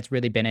that's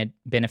really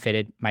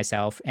benefited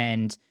myself,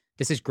 and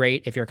this is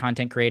great if you're a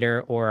content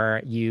creator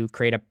or you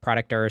create a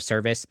product or a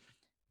service,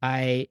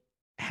 I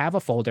have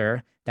a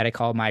folder that I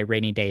call my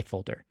rainy day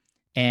folder.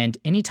 And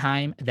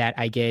anytime that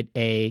I get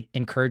a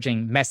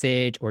encouraging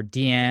message or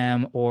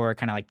DM or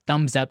kind of like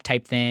thumbs up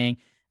type thing,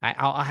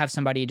 I'll have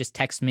somebody just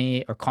text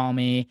me or call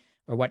me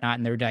or whatnot.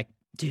 And they're like,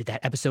 dude,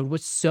 that episode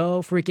was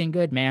so freaking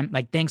good, man.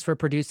 Like, thanks for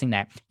producing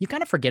that. You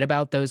kind of forget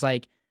about those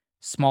like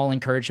small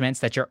encouragements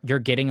that you're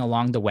getting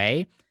along the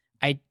way.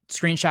 I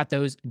screenshot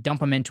those, dump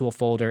them into a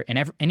folder.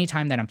 And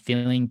anytime that I'm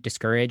feeling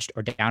discouraged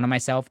or down on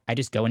myself, I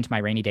just go into my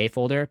rainy day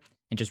folder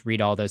and just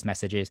read all those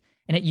messages.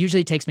 And it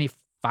usually takes me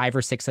 5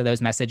 or 6 of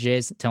those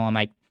messages till I'm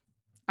like,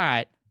 all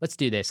right, let's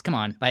do this. Come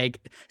on. Like,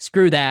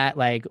 screw that.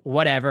 Like,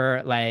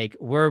 whatever. Like,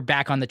 we're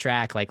back on the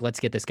track. Like,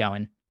 let's get this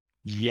going.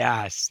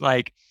 Yes.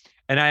 Like,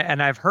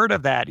 and I've heard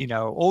of that,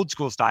 old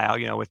school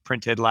style, with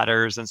printed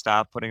letters and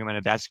stuff, putting them in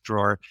a desk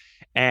drawer.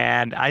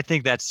 And I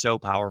think that's so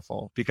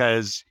powerful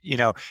because,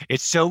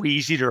 it's so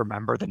easy to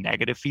remember the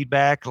negative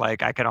feedback.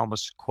 Like, I could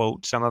almost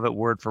quote some of it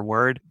word for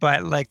word,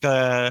 but like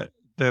the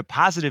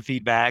positive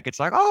feedback, it's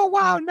like, oh,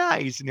 wow,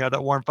 nice.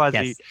 That warm fuzzy.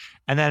 Yes.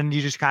 And then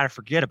you just kind of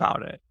forget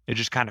about it. It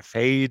just kind of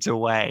fades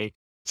away.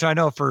 So I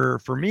know for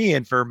me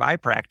and for my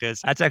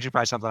practice, that's actually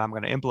probably something I'm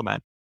going to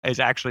implement, is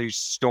actually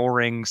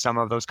storing some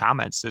of those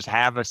comments. Just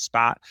have a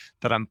spot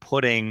that I'm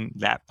putting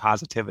that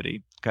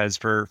positivity. Because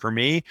for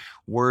me,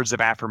 words of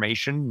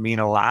affirmation mean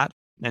a lot.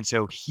 And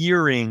so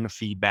hearing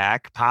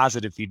feedback,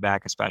 positive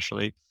feedback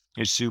especially,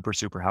 is super,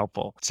 super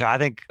helpful. So I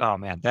think, oh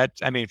man,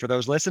 for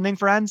those listening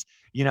friends,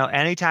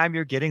 anytime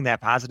you're getting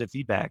that positive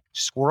feedback,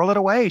 squirrel it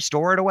away,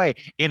 store it away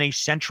in a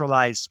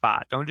centralized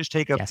spot. Don't just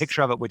take a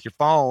picture of it with your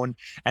phone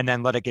and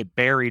then let it get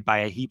buried by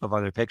a heap of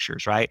other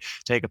pictures, right?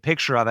 Take a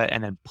picture of it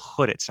and then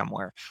put it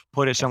somewhere.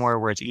 Put it somewhere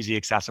where it's easy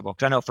accessible.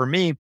 Because I know for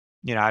me,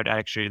 I'd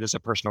actually, this is a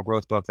personal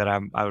growth book that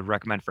I would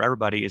recommend for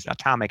everybody, is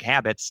Atomic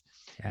Habits.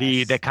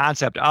 Yes. The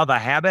concept of a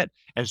habit,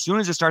 as soon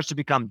as it starts to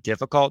become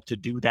difficult to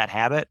do that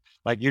habit,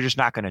 like, you're just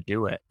not going to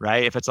do it,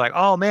 right? If it's like,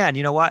 oh man,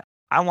 you know what?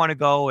 I want to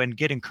go and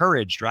get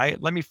encouraged,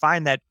 right? Let me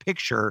find that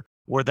picture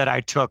that I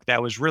took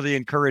that was really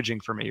encouraging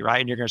for me, right?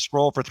 And you're going to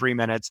scroll for 3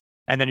 minutes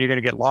and then you're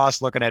going to get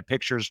lost looking at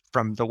pictures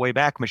from the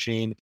Wayback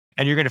Machine.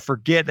 And you're going to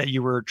forget that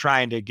you were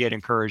trying to get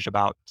encouraged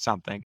about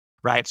something.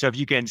 Right. So if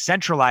you can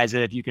centralize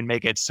it, if you can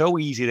make it so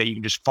easy that you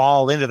can just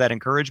fall into that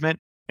encouragement,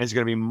 it's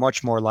going to be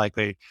much more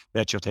likely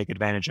that you'll take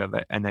advantage of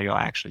it and that you'll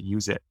actually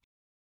use it.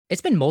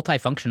 It's been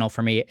multifunctional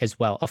for me as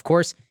well. Of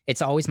course,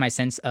 it's always my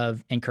sense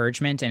of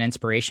encouragement and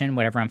inspiration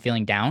whenever I'm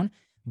feeling down.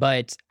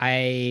 but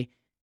I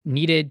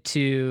wanted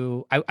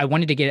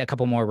to get a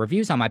couple more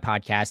reviews on my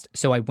podcast.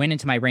 So I went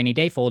into my rainy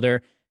day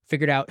folder,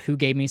 figured out who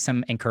gave me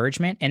some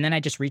encouragement. And then I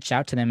just reached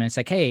out to them and it's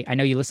like, hey, I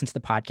know you listen to the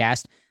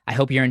podcast. I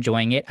hope you're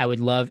enjoying it. I would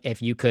love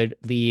if you could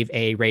leave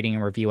a rating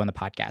and review on the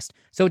podcast.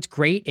 So it's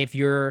great if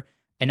you're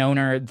an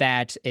owner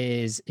that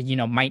is,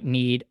 might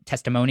need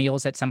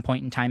testimonials at some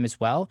point in time as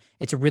well.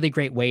 It's a really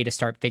great way to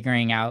start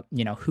figuring out,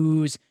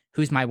 who's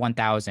my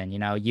 1,000,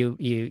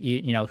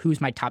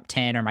 who's my top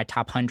 10 or my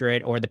top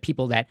 100 or the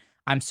people that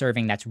I'm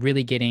serving that's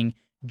really getting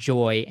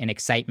joy and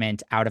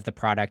excitement out of the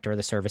product or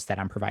the service that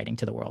I'm providing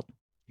to the world.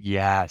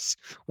 Yes.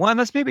 Well, and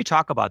let's maybe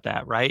talk about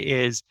that, right?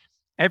 Is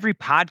every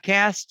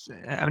podcast,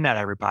 not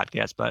every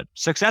podcast, but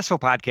successful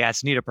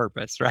podcasts need a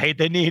purpose, right?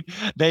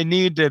 They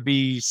need to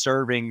be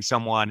serving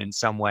someone in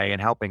some way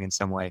and helping in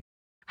some way.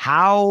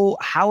 How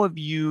have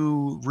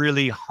you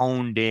really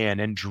honed in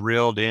and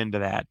drilled into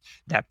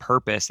that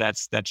purpose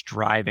that's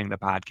driving the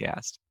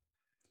podcast?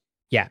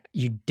 Yeah,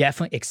 you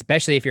definitely,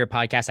 especially if you're a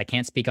podcast, I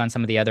can't speak on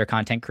some of the other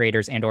content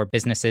creators and or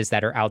businesses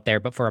that are out there,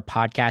 but for a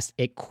podcast,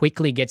 it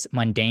quickly gets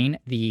mundane,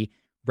 the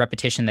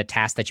repetition, the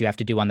task that you have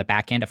to do on the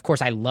back end. Of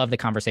course, I love the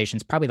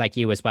conversations, probably like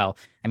you as well.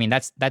 I mean,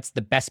 that's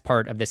the best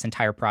part of this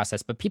entire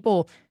process, but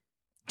people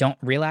don't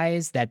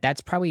realize that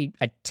that's probably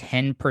a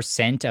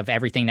 10% of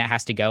everything that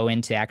has to go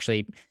into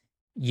actually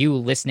you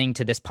listening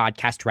to this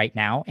podcast right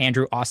now.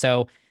 Andrew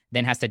also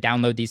then has to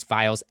download these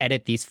files,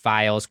 edit these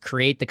files,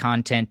 create the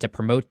content to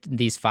promote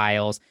these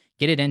files,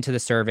 get it into the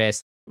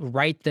service,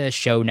 write the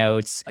show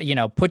notes,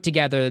 put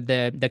together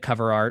the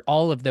cover art,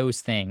 all of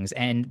those things.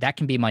 And that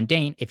can be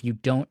mundane if you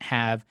don't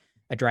have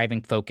a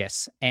driving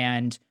focus.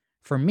 And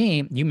for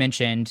me, you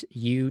mentioned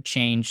you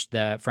changed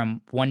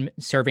from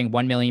serving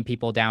 1 million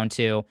people down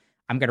to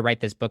I'm going to write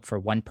this book for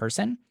one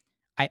person.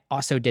 I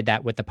also did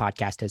that with the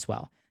podcast as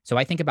well. So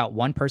I think about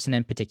one person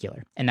in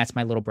particular, and that's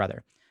my little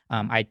brother.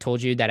 I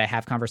told you that I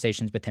have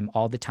conversations with him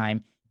all the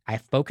time. I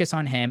focus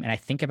on him and I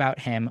think about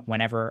him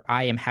whenever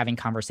I am having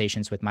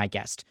conversations with my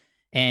guest.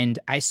 And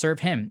I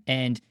serve him.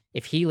 And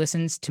if he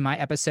listens to my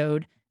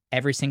episode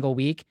every single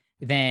week,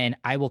 then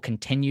I will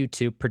continue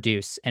to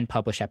produce and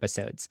publish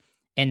episodes.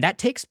 And that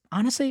takes,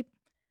 honestly,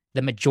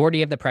 the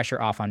majority of the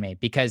pressure off on me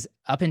because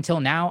up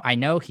until now, I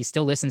know he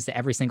still listens to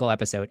every single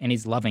episode and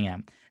he's loving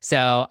them.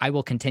 So I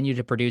will continue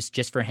to produce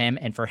just for him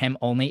and for him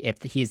only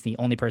if he's the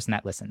only person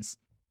that listens.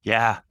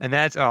 Yeah. And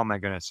oh my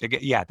goodness.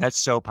 Yeah, that's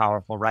so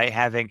powerful, right?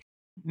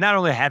 Not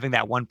only having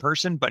that one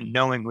person, but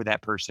knowing who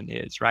that person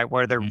is, right?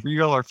 Whether they're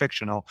real or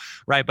fictional,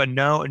 right? But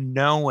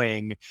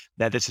knowing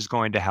that this is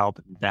going to help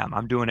them.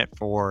 I'm doing it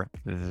for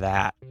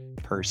that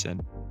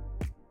person.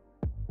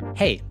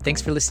 Hey,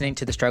 thanks for listening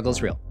to The Struggle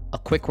is Real. A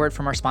quick word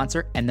from our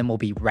sponsor, and then we'll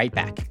be right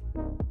back.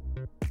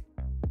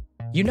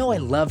 You know I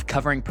love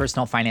covering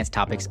personal finance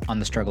topics on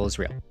The Struggle is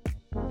Real.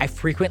 I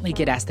frequently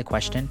get asked the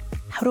question,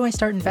 how do I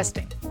start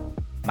investing?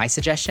 My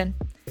suggestion?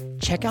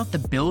 Check out the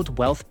Build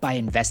Wealth by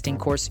Investing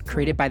course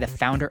created by the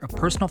founder of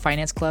Personal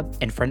Finance Club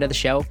and friend of the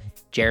show,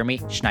 Jeremy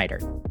Schneider.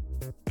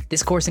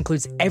 This course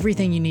includes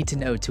everything you need to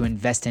know to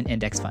invest in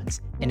index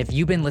funds. And if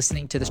you've been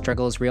listening to The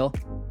Struggle is Real,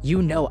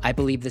 you know I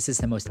believe this is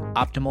the most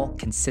optimal,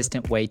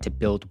 consistent way to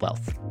build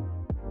wealth.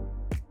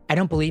 I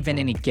don't believe in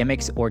any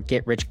gimmicks or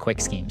get-rich-quick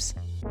schemes.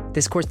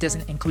 This course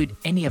doesn't include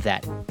any of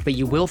that, but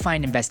you will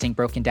find investing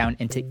broken down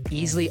into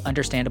easily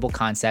understandable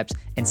concepts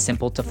and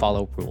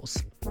simple-to-follow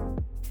rules.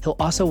 He'll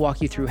also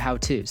walk you through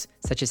how-tos,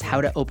 such as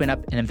how to open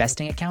up an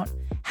investing account,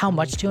 how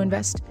much to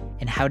invest,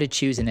 and how to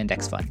choose an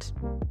index fund.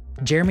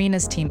 Jeremy and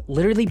his team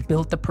literally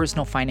built the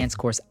personal finance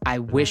course I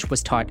wish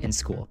was taught in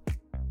school.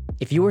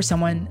 If you are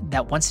someone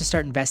that wants to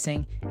start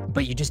investing,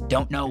 but you just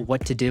don't know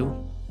what to do,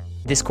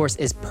 this course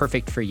is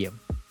perfect for you.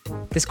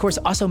 This course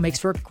also makes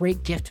for a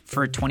great gift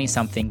for a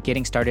 20-something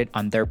getting started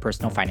on their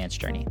personal finance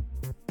journey.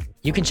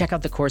 You can check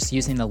out the course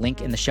using the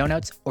link in the show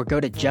notes or go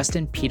to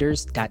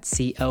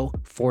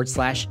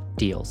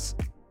justinpeters.co/deals.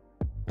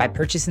 By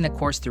purchasing the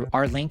course through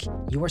our link,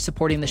 you are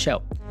supporting the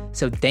show.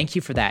 So thank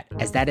you for that,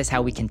 as that is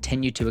how we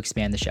continue to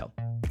expand the show.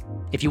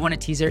 If you want a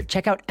teaser,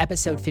 check out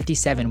episode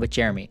 57 with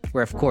Jeremy,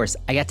 where of course,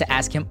 I got to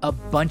ask him a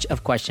bunch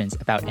of questions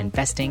about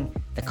investing,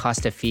 the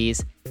cost of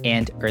fees,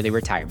 and early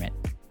retirement.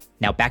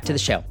 Now back to the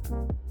show.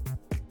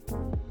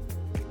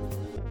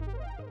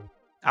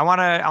 I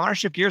want to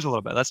shift gears a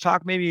little bit. Let's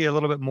talk maybe a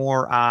little bit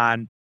more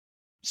on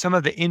some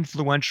of the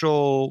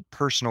influential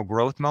personal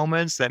growth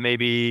moments that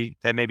maybe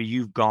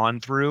you've gone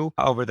through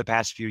over the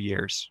past few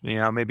years.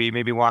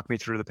 Maybe walk me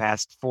through the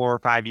past 4 or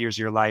 5 years of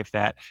your life.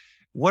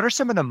 What are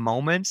some of the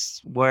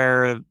moments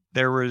where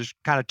there was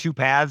kind of two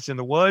paths in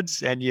the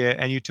woods and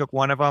you took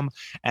one of them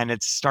and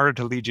it started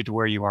to lead you to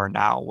where you are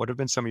now? What have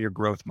been some of your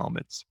growth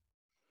moments?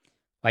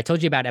 Well, I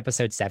told you about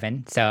episode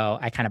 7, so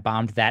I kind of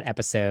bombed that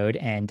episode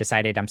and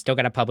decided I'm still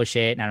going to publish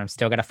it and I'm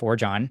still going to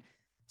forge on.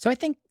 So I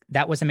think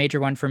that was a major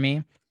one for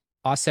me.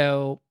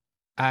 Also,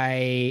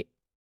 I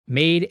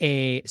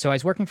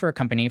was working for a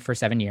company for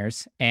 7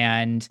 years,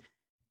 and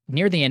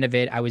near the end of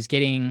it, I was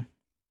getting,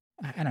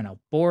 I don't know,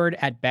 bored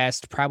at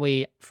best,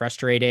 probably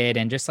frustrated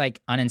and just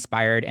like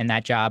uninspired in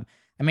that job.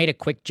 I made a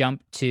quick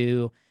jump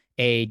to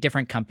a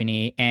different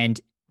company. And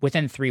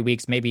within 3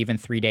 weeks, maybe even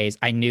 3 days,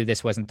 I knew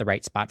this wasn't the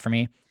right spot for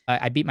me.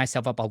 I beat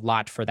myself up a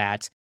lot for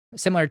that.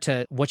 Similar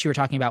to what you were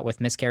talking about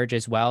with miscarriage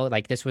as well.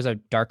 Like this was a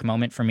dark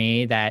moment for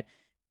me that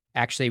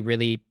actually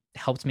really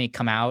helped me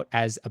come out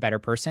as a better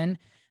person.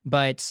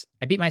 But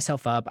I beat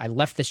myself up. I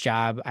left this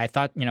job. I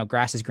thought,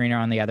 grass is greener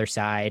on the other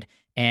side.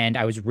 And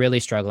I was really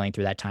struggling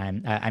through that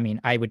time. I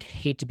mean, I would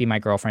hate to be my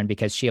girlfriend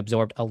because she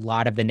absorbed a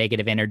lot of the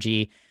negative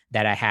energy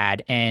that I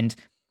had. And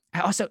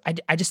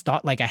I just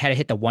thought like I had to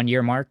hit the 1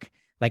 year mark.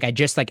 Like I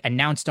just like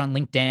announced on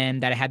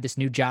LinkedIn that I had this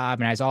new job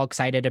and I was all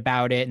excited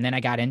about it. And then I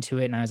got into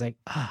it and I was like,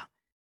 I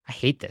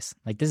hate this.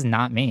 Like this is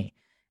not me.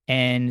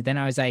 And then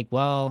I was like,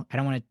 well, I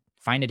don't want to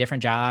find a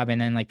different job.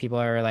 And then like people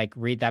are like,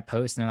 read that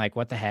post and they're like,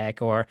 what the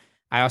heck? Or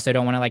I also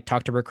don't want to like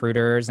talk to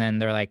recruiters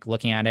and they're like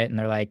looking at it and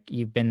they're like,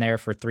 you've been there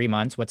for 3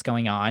 months. What's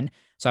going on?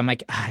 So I'm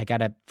like, I got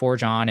to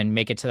forge on and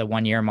make it to the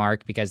 1 year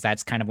mark because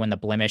that's kind of when the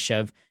blemish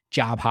of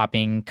job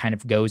hopping kind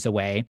of goes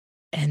away.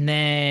 And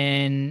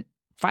then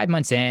 5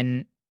 months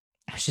in,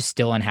 I was just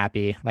still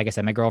unhappy. Like I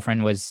said, my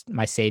girlfriend was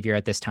my savior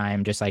at this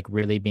time, just like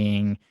really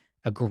being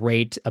a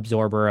great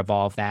absorber of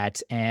all of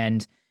that.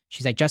 And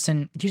she's like,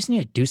 Justin, you just need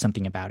to do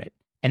something about it.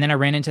 And then I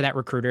ran into that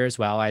recruiter as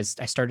well as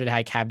I started to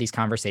like have these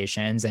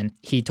conversations. And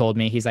he told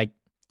me, he's like,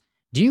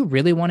 do you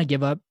really want to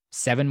give up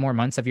 7 more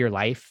months of your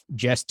life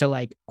just to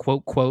like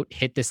quote, quote,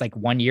 hit this like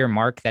 1 year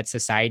mark that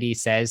society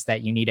says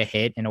that you need to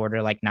hit in order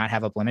to like not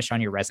have a blemish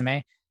on your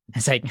resume?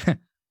 It's like,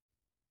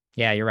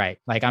 yeah, you're right.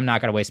 Like, I'm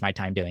not going to waste my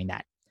time doing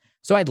that.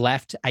 So I'd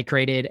left. I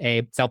created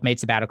a self-made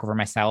sabbatical for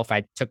myself.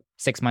 I took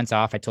 6 months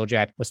off. I told you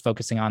I was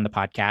focusing on the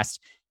podcast,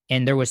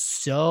 and there was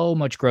so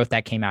much growth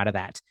that came out of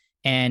that.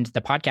 And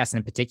the podcast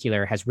in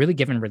particular has really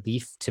given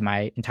relief to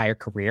my entire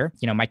career.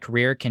 My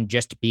career can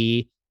just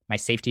be my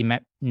safety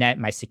net,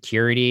 my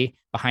security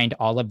behind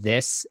all of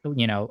this,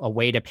 a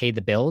way to pay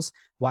the bills,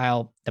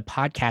 while the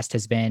podcast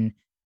has been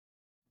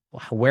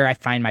where I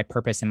find my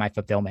purpose and my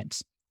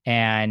fulfillment.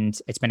 And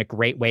it's been a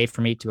great way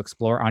for me to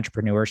explore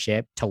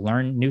entrepreneurship, to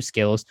learn new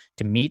skills,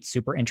 to meet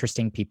super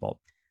interesting people.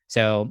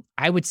 So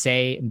I would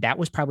say that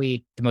was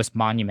probably the most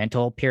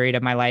monumental period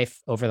of my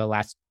life over the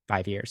last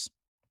 5 years.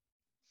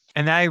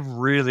 And I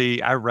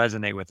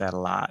resonate with that a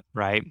lot,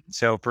 right?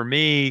 So for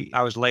me,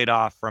 I was laid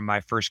off from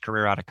my first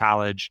career out of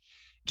college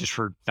just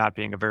for not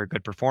being a very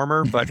good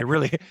performer, but it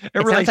really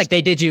sounds like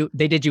they did you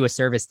a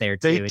service there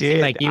too. They It did.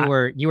 seemed like you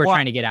were Well,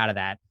 trying to get out of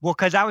that. well,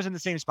 because I was in the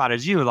same spot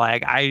as you.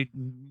 Like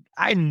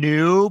I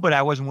knew, but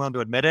I wasn't willing to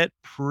admit it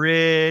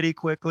pretty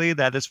quickly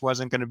that this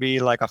wasn't going to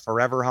be like a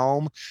forever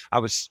home. I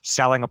was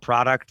selling a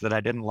product that I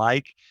didn't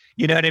like.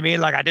 You know what I mean?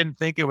 Like I didn't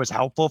think it was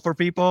helpful for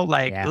people.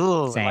 Like, Yeah,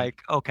 ooh, same.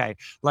 like okay,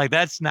 like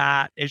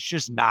it's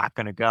just not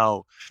going to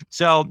go.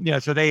 So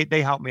so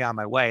they helped me on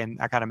my way, and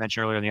I kind of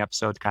mentioned earlier in the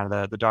episode, kind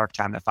of the dark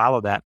time that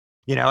followed that.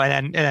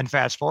 And then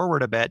fast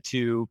forward a bit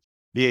to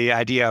the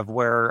idea of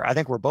where I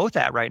think we're both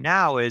at right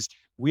now is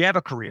we have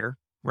a career,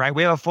 right?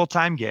 We have a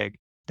full-time gig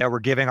that we're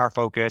giving our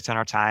focus and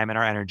our time and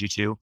our energy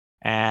to.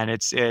 And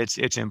it's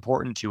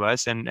important to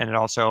us, and it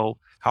also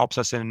helps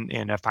us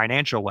in a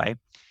financial way.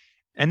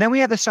 And then we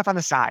have the stuff on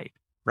the side,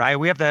 right?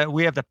 We have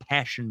the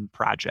passion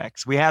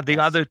projects. We have the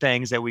Yes. other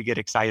things that we get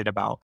excited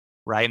about,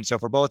 right? And so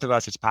for both of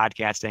us, it's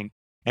podcasting.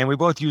 And we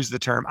both use the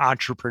term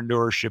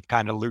entrepreneurship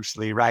kind of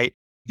loosely, right?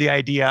 The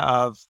idea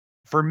of,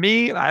 for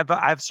me,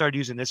 I've started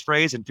using this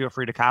phrase, and feel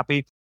free to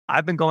copy.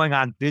 I've been going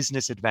on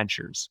business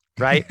adventures,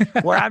 right?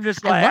 Where I'm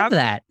just I like, love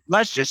that.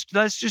 let's just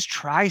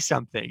try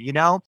something,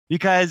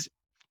 because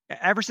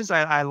ever since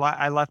I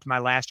left my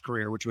last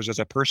career, which was as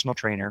a personal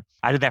trainer,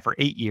 I did that for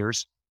 8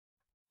 years.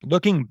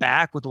 Looking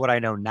back with what I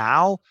know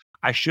now,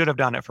 I should have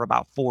done it for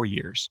about 4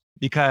 years,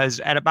 because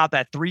at about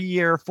that 3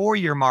 year, 4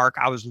 year mark,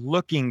 I was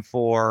looking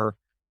for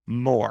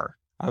more.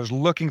 I was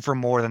looking for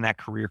more than that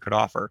career could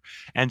offer.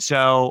 And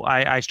so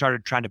I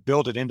started trying to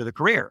build it into the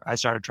career. I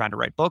started trying to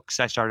write books.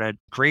 I started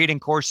creating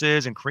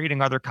courses and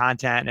creating other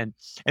content. And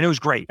it was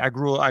great. I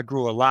grew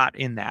a lot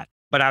in that.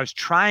 But I was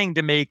trying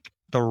to make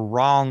the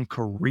wrong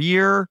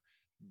career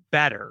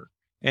better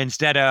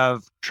instead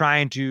of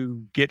trying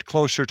to get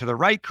closer to the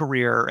right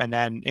career and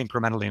then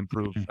incrementally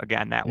improve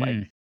again that way.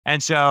 Mm.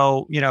 And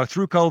so,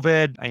 through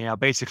COVID,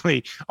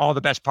 basically all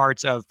the best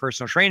parts of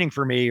personal training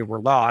for me were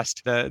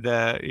lost.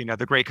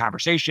 The great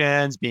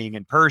conversations, being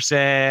in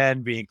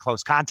person, being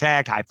close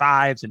contact, high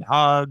fives and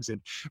hugs and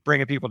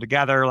bringing people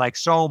together. Like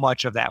so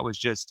much of that it was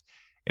just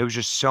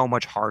so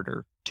much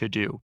harder to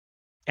do.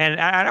 And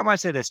I want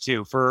to say this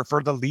too, for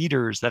the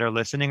leaders that are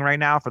listening right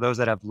now, for those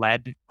that have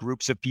led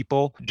groups of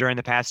people during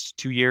the past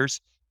 2 years,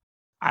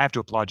 I have to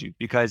applaud you,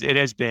 because it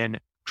has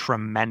been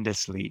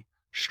tremendously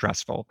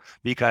stressful,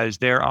 because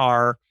there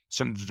are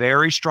some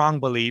very strong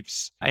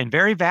beliefs and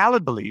very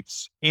valid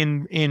beliefs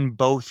in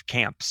both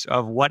camps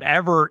of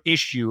whatever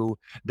issue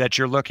that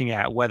you're looking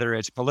at, whether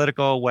it's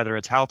political, whether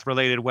it's health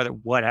related,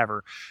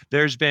 whatever.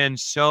 There's been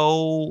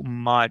so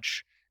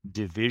much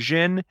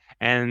division,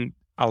 and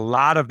a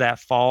lot of that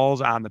falls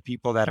on the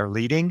people that are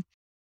leading,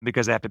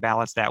 because they have to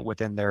balance that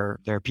within their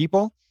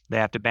people. They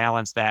have to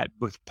balance that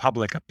with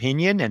public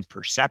opinion and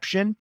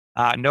perception.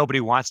 Nobody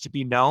wants to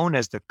be known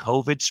as the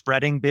COVID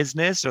spreading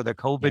business or the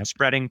COVID Yep.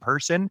 spreading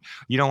person.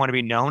 You don't want to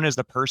be known as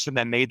the person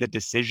that made the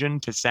decision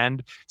to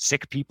send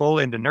sick people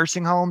into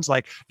nursing homes.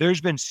 Like there's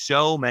been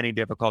so many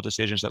difficult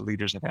decisions that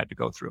leaders have had to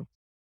go through.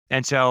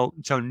 And so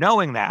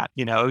knowing that,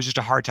 it was just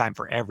a hard time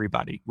for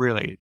everybody,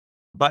 really.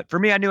 But for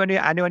me, I knew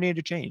I needed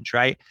to change,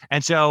 right?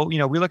 And so,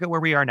 we look at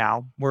where we are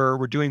now.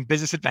 We're doing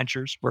business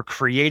adventures, we're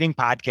creating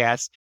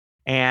podcasts.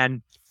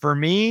 And for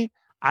me,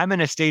 I'm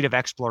in a state of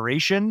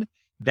exploration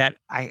that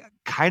I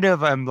kind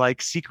of am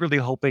like secretly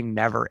hoping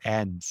never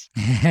ends.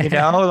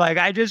 Like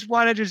I just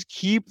want to just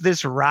keep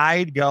this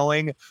ride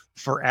going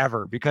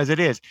forever because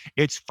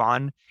it's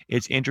fun,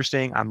 it's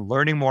interesting. I'm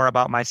learning more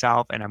about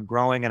myself and I'm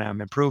growing and I'm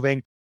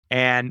improving.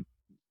 And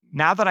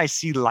now that I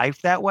see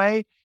life that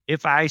way,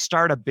 if I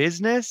start a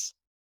business,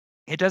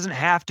 it doesn't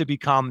have to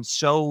become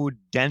so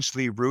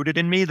densely rooted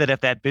in me that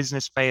if that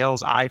business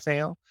fails, I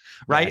fail,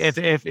 right?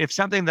 Yes. If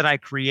something that I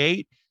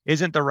create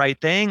isn't the right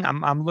thing,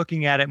 I'm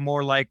looking at it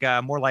more like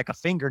a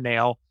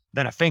fingernail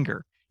than a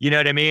finger. You know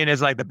what I mean?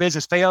 It's like the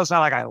business fails, not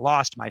like I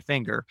lost my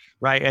finger,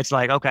 right? It's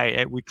like,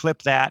 okay, we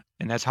clip that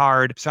and that's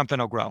hard. Something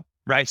will grow,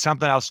 right?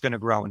 Something else is going to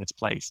grow in its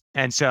place.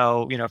 And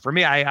so, for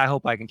me, I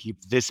hope I can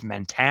keep this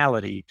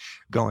mentality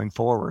going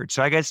forward.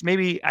 So I guess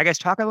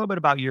talk a little bit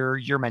about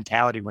your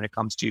mentality when it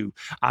comes to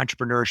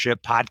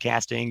entrepreneurship,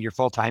 podcasting, your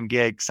full-time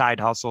gig,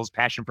 side hustles,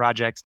 passion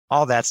projects,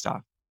 all that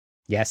stuff.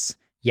 Yes,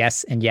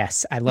 yes, and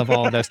yes. I love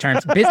all of those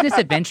terms. Business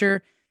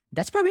adventure,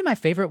 that's probably my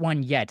favorite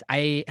one yet.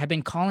 I have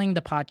been calling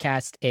the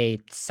podcast a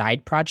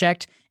side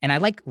project, and I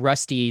like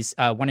Rusty's,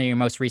 one of your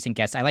most recent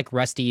guests. I like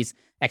Rusty's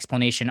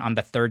explanation on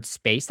the third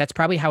space. That's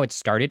probably how it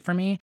started for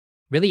me.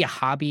 Really a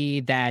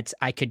hobby that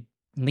I could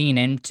lean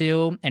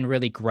into and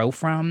really grow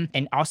from,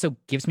 and also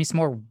gives me some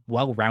more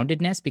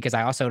well-roundedness because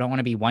I also don't want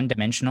to be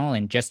one-dimensional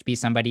and just be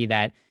somebody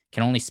that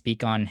can only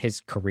speak on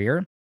his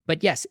career.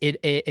 But yes, it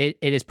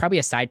is probably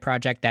a side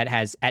project that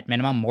has at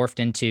minimum morphed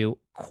into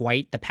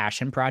quite the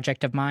passion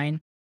project of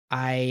mine.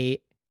 I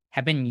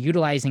have been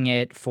utilizing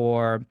it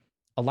for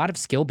a lot of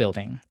skill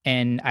building.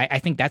 And I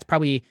think that's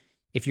probably,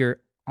 if you're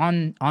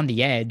on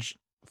the edge,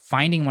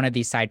 finding one of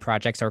these side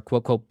projects or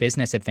quote quote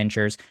business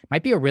adventures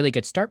might be a really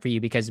good start for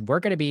you because we're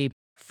going to be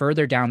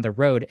further down the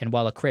road and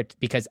well equipped.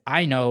 Because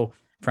I know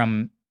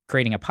from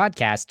creating a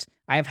podcast,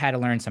 I've had to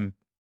learn some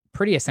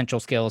pretty essential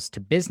skills to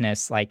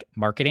business like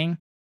marketing.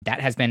 That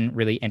has been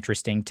really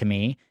interesting to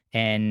me,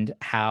 and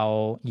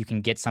how you can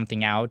get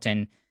something out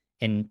and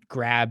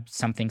grab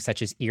something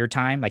such as ear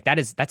time. Like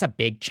that's a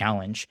big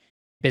challenge.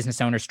 Business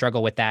owners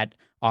struggle with that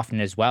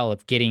often as well,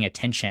 of getting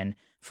attention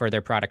for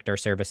their product or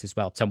service as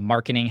well. So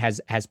marketing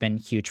has been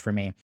huge for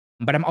me.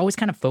 But I'm always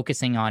kind of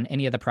focusing on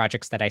any of the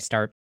projects that I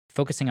start,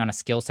 focusing on a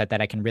skill set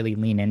that I can really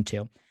lean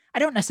into. I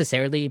don't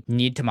necessarily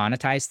need to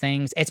monetize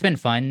things. It's been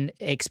fun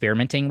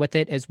experimenting with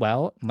it as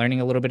well,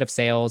 learning a little bit of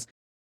sales.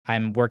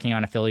 I'm working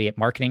on affiliate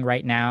marketing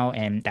right now,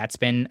 and that's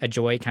been a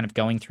joy kind of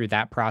going through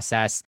that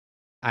process.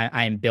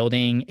 I'm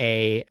building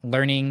a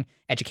learning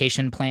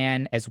education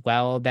plan as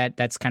well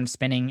that's kind of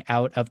spinning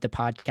out of the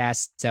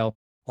podcast. So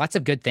lots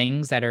of good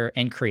things that are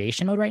in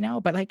creation mode right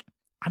now. But like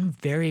I'm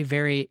very,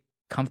 very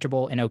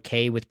comfortable and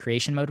okay with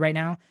creation mode right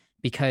now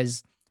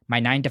because my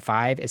 9 to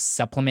 5 is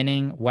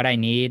supplementing what I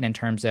need in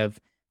terms of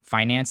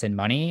finance and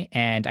money.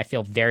 And I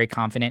feel very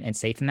confident and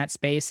safe in that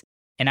space.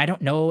 And I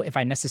don't know if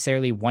I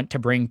necessarily want to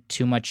bring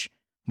too much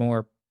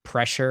more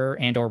pressure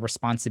and or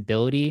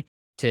responsibility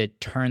to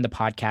turn the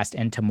podcast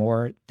into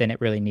more than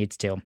it really needs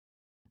to.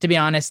 To be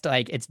honest,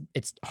 like it's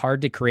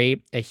hard to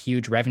create a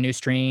huge revenue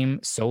stream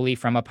solely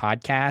from a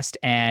podcast,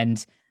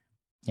 and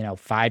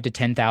 $5,000 to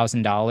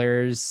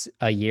 $10,000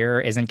 a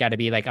year isn't going to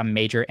be like a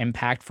major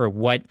impact for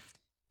what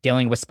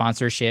dealing with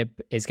sponsorship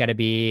is going to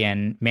be,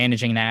 and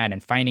managing that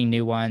and finding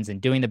new ones and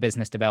doing the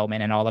business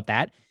development and all of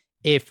that.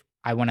 If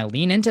I want to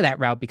lean into that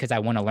route because I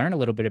want to learn a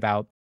little bit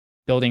about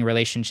building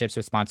relationships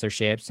with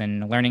sponsorships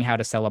and learning how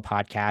to sell a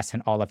podcast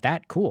and all of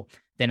that, cool.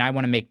 Then I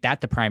want to make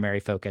that the primary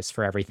focus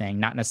for everything,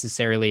 not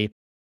necessarily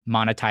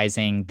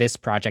monetizing this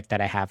project that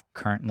I have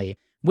currently,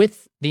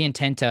 with the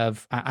intent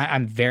of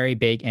I'm very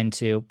big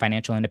into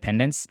financial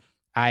independence.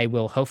 I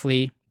will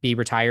hopefully be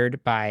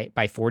retired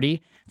by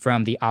 40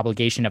 from the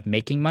obligation of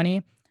making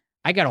money.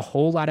 I got a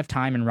whole lot of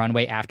time and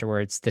runway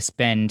afterwards to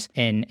spend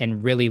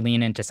and really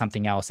lean into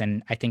something else.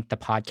 And I think the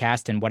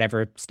podcast and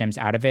whatever stems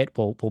out of it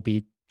will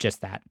be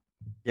just that.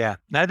 Yeah.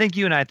 And I think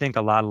you and I think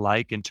a lot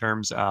alike in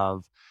terms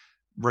of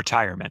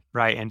retirement,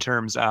 right? In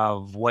terms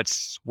of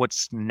what's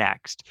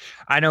next.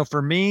 I know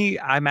for me,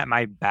 I'm at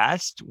my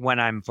best when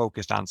I'm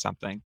focused on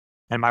something.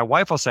 And my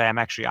wife will say I'm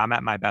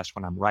at my best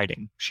when I'm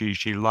writing.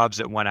 She loves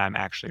it when I'm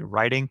actually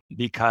writing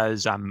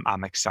because I'm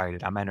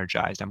excited, I'm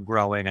energized, I'm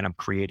growing, and I'm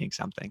creating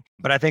something.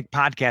 But I think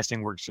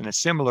podcasting works in a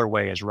similar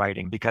way as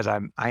writing because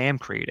I am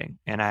creating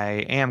and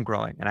I am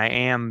growing and I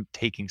am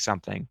taking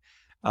something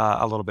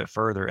a little bit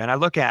further. And I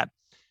look at,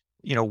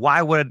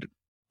 why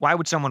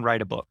would someone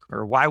write a book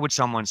or why would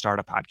someone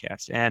start a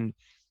podcast? And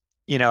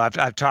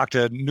I've talked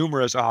to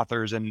numerous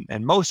authors, and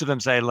most of them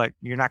say, like,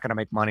 you're not going to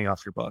make money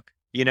off your book.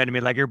 You know what I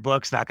mean? Like, your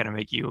book's not going to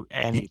make you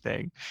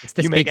anything. It's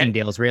the You make speaking it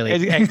deals, really.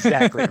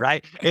 exactly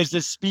right. It's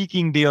the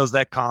speaking deals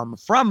that come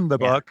from the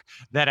Yeah. book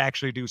that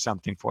actually do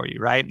something for you,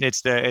 right?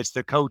 It's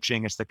the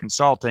coaching, it's the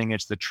consulting,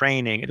 it's the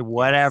training, Yes.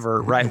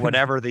 whatever, right?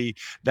 Whatever the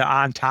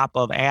on top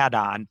of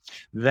add-on,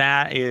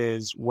 that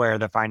is where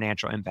the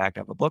financial impact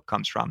of a book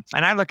comes from.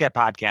 And I look at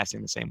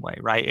podcasting the same way,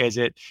 right? Is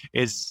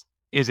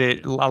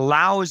it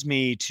allows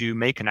me to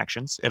make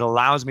connections, it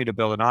allows me to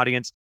build an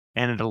audience,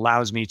 and it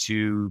allows me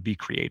to be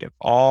creative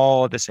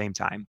all at the same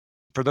time.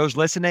 For those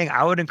listening,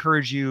 I would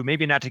encourage you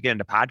maybe not to get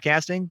into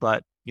podcasting,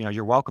 but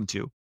you're welcome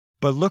to.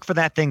 But look for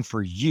that thing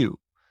for you.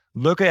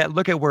 Look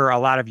at where a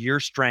lot of your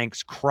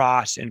strengths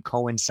cross and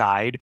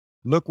coincide.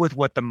 Look with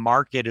what the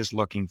market is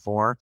looking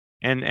for,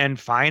 and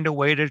find a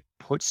way to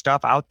put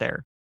stuff out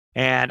there.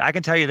 And I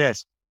can tell you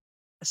this,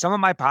 some of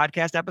my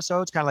podcast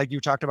episodes, kind of like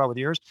you talked about with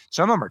yours,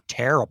 some of them are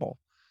terrible.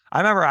 I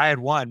remember I had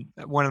one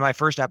of my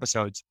first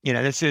episodes.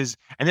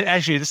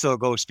 Actually, this will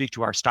go speak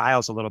to our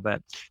styles a little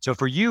bit. So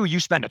for you, you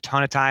spend a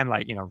ton of time,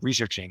 like,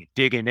 researching,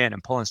 digging in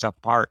and pulling stuff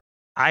apart.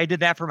 I did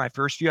that for my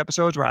first few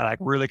episodes where I like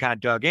really kind of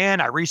dug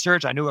in. I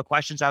researched, I knew what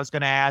questions I was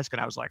going to ask,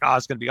 and I was like, oh,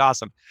 it's going to be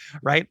awesome.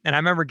 Right. And I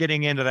remember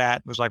getting into that.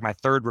 It was like my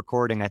third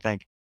recording, I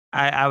think.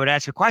 I would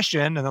ask a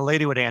question and the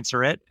lady would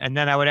answer it. And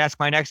then I would ask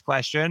my next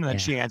question and then Yeah.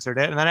 she answered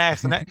it. And then I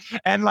asked,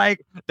 and like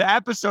the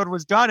episode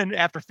was done. And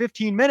after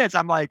 15 minutes,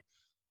 I'm like,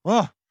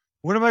 oh,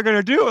 what am I going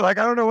to do? Like,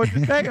 I don't know what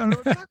to say. I don't know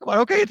what to talk about.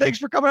 Okay, thanks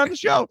for coming on the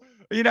show.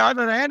 And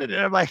then I ended it.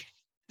 I'm like,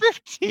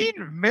 15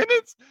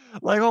 minutes?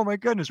 Like, oh my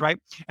goodness, right?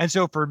 And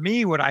so for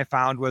me, what I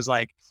found was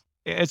like,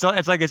 it's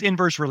like this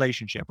inverse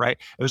relationship, right?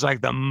 It was like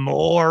the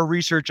more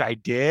research I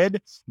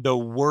did, the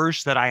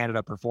worse that I ended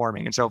up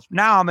performing. And so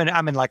now I'm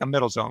in like a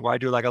middle zone where I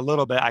do like a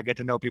little bit, I get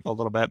to know people a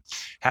little bit,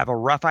 have a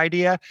rough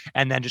idea,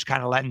 and then just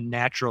kind of letting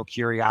natural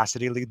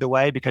curiosity lead the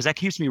way, because that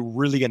keeps me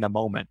really in the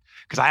moment,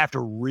 because I have to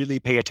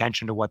really pay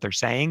attention to what they're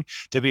saying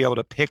to be able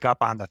to pick up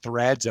on the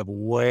threads of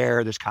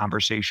where this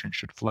conversation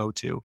should flow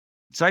to.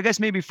 So I guess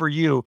maybe for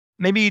you,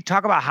 maybe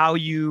talk about how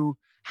you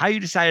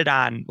decided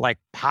on like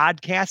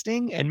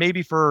podcasting, and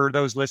maybe for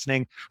those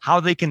listening, how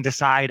they can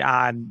decide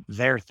on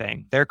their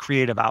thing, their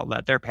creative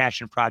outlet, their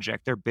passion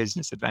project, their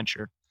business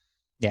adventure.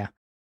 Yeah.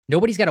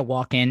 Nobody's got to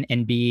walk in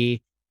and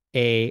be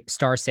a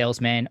star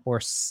salesman or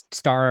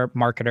star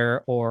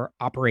marketer or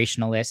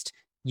operationalist.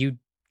 You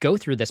go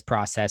through this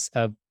process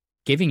of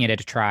giving it a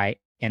try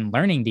and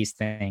learning these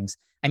things.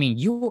 I mean,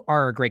 you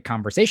are a great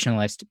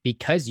conversationalist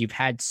because you've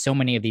had so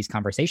many of these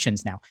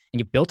conversations now and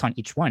you've built on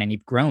each one and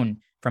you've grown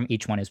from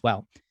each one as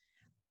well.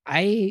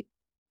 I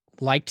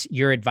liked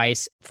your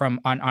advice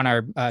from on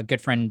our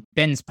good friend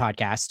Ben's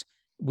podcast.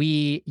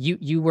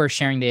 You were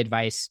sharing the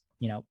advice,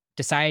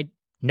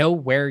 know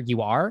where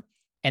you are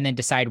and then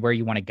decide where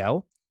you want to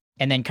go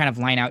and then kind of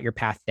line out your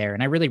path there.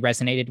 And I really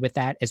resonated with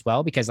that as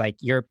well, because like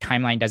your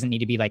timeline doesn't need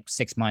to be like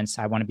 6 months.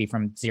 I want to be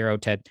from zero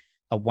to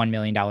a $1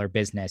 million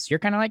business. You're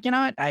kind of like, you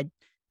know what?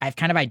 I've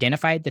kind of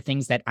identified the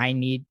things that I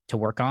need to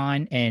work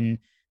on and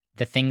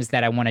the things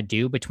that I want to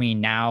do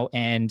between now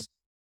and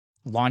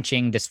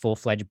launching this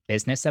full-fledged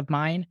business of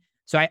mine.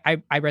 So I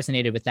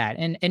resonated with that.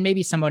 And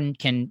maybe someone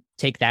can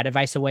take that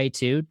advice away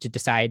too, to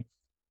decide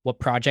what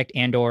project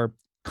and or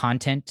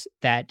content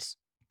that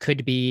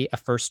could be a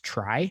first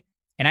try.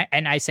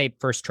 And I say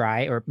first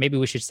try, or maybe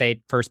we should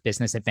say first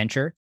business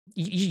adventure.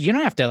 You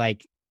don't have to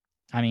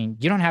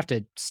you don't have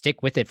to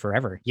stick with it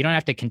forever. You don't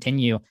have to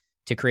continue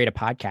to create a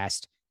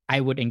podcast. I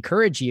would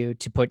encourage you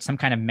to put some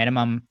kind of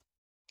minimum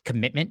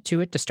commitment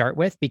to it to start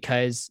with,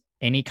 because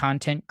any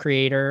content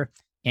creator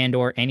and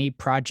or any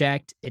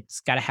project,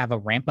 it's got to have a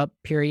ramp up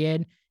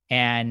period.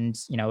 And,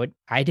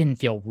 I didn't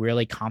feel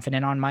really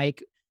confident on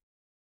mic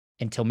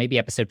until maybe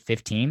episode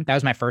 15. That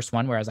was my first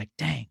one where I was like,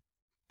 dang,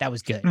 that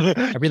was good.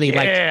 I really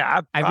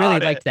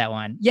liked that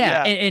one.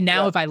 Yeah. Yeah. And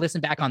now Yeah. if I listen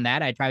back on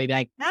that, I'd probably be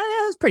like, oh,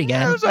 that was pretty good.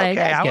 Yeah, it was Like,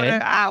 okay. that's good.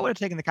 I would have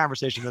taken the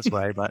conversation this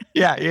way, but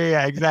yeah,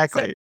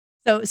 exactly.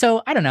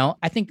 So I don't know.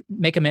 I think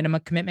make a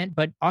minimum commitment,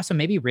 but also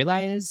maybe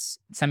realize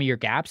some of your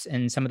gaps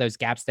and some of those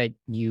gaps that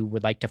you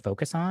would like to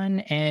focus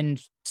on,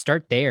 and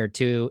start there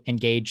to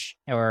engage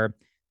or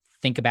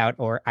think about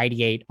or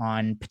ideate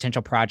on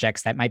potential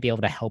projects that might be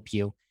able to help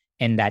you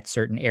in that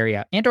certain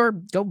area, and or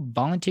go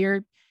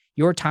volunteer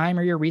your time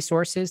or your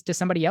resources to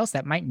somebody else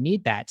that might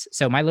need that.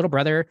 So my little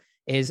brother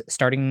is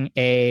starting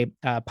a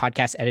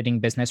podcast editing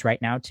business right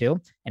now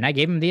too. And I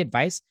gave him the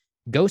advice,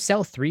 go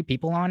sell 3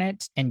 people on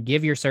it and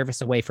give your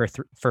service away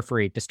for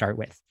free to start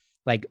with.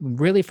 Like,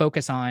 really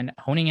focus on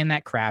honing in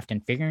that craft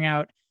and figuring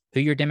out who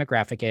your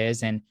demographic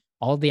is and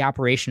all of the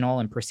operational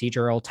and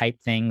procedural type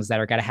things that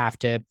are going to have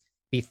to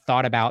be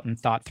thought about and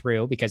thought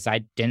through, because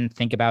I didn't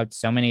think about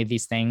so many of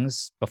these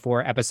things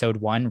before episode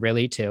 1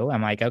 really too.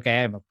 I'm like,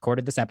 okay, I've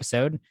recorded this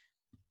episode.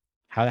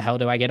 How the hell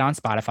do I get on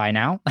Spotify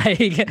now?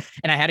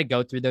 And I had to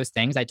go through those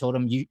things. I told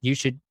him you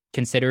should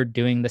consider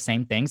doing the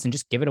same things and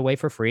just give it away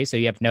for free, so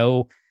you have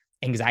no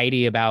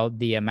anxiety about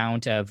the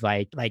amount of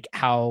like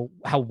how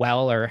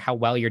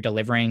well you're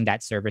delivering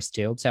that service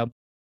to. So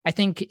I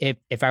think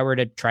if I were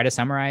to try to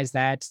summarize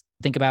that,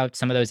 think about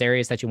some of those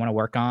areas that you want to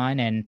work on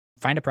and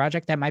find a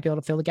project that might be able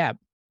to fill the gap.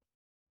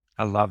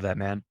 I love that,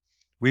 man.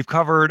 We've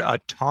covered a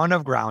ton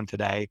of ground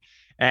today,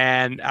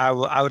 and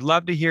I would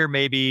love to hear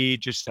maybe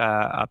just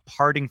a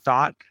parting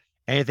thought,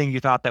 anything you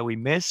thought that we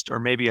missed, or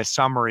maybe a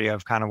summary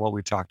of kind of what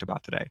we've talked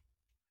about today.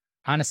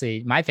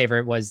 Honestly, my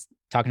favorite was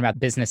talking about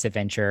business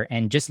adventure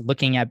and just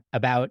looking at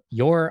about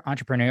your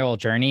entrepreneurial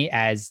journey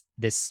as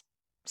this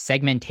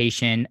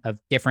segmentation of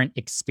different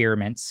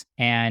experiments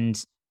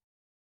and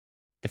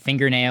the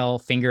finger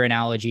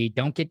analogy.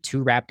 Don't get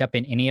too wrapped up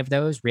in any of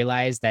those.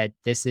 Realize that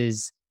this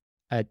is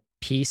a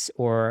piece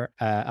or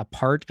a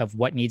part of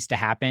what needs to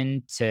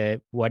happen to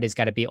what has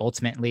got to be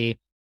ultimately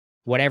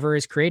whatever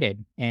is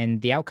created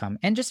and the outcome,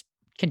 and just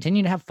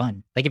continue to have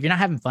fun. Like if you're not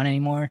having fun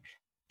anymore,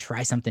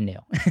 try something new.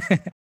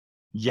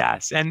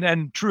 Yes.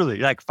 And truly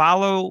like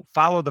follow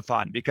the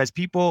fun, because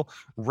people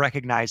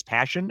recognize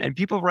passion and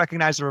people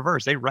recognize the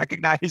reverse. They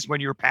recognize when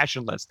you're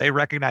passionless. They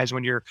recognize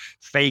when you're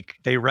fake.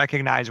 They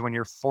recognize when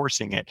you're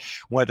forcing it,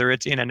 whether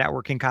it's in a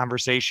networking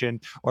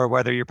conversation or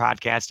whether you're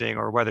podcasting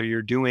or whether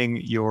you're doing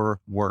your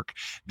work.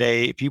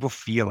 People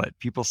feel it.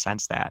 People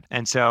sense that.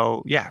 And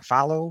so, yeah,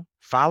 follow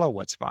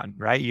what's fun,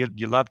 right?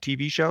 You love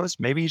TV shows.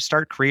 Maybe you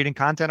start creating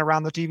content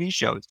around the TV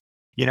shows.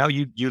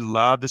 You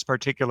love this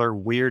particular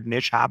weird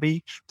niche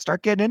hobby,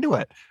 start getting into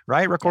it,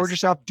 right? Record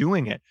yourself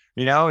doing it,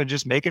 and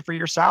just make it for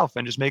yourself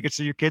and just make it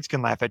so your kids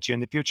can laugh at you in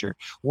the future,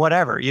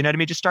 whatever, you know what I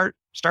mean? Just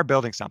start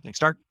building something,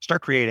 start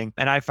creating.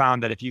 And I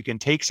found that if you can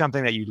take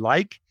something that you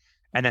like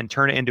and then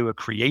turn it into a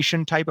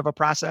creation type of a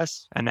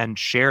process and then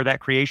share that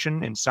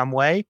creation in some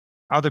way,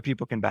 other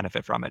people can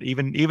benefit from it.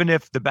 Even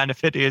if the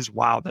benefit is,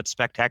 wow, that's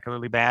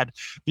spectacularly bad,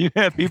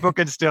 people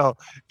can still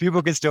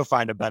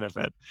find a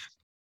benefit.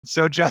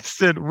 So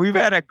Justin, we've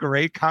had a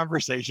great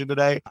conversation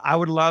today. I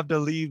would love to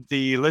leave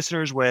the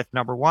listeners with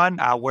number one,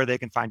 where they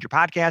can find your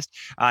podcast,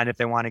 and if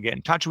they want to get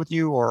in touch with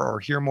you or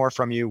hear more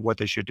from you, what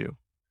they should do.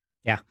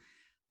 Yeah.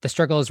 The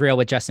Struggle is Real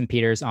with Justin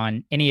Peters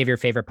on any of your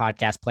favorite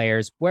podcast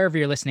players, wherever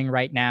you're listening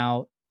right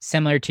now.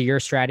 Similar to your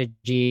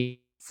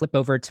strategy, flip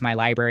over to my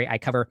library. I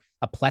cover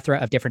a plethora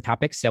of different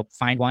topics. So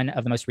find one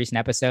of the most recent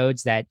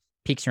episodes that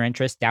piques your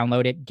interest,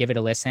 download it, give it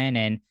a listen.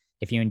 And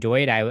if you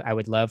enjoy it, I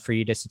would love for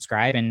you to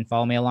subscribe and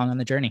follow me along on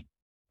the journey.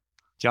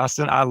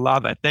 Justin, I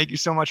love it. Thank you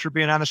so much for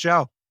being on the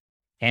show.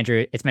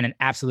 Andrew, it's been an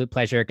absolute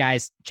pleasure.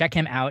 Guys, check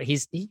him out.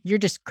 You're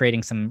just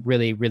creating some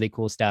really, really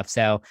cool stuff.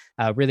 So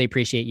really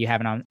appreciate you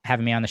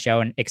having me on the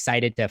show, and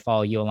excited to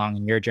follow you along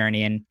in your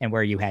journey and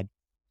where you head.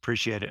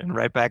 Appreciate it. And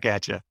right back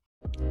at you.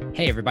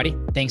 Hey, everybody.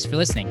 Thanks for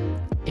listening.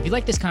 If you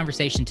like this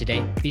conversation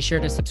today, be sure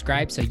to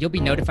subscribe so you'll be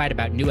notified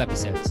about new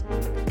episodes.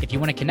 If you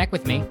want to connect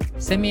with me,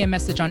 send me a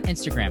message on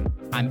Instagram.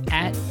 I'm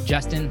at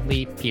Justin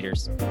Lee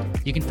Peters.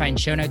 You can find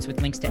show notes with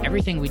links to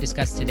everything we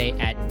discussed today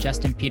at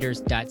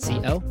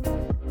justinpeters.co.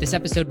 This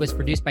episode was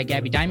produced by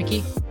Gabby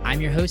Dimeke.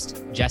 I'm your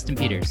host, Justin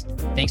Peters.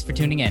 Thanks for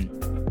tuning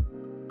in.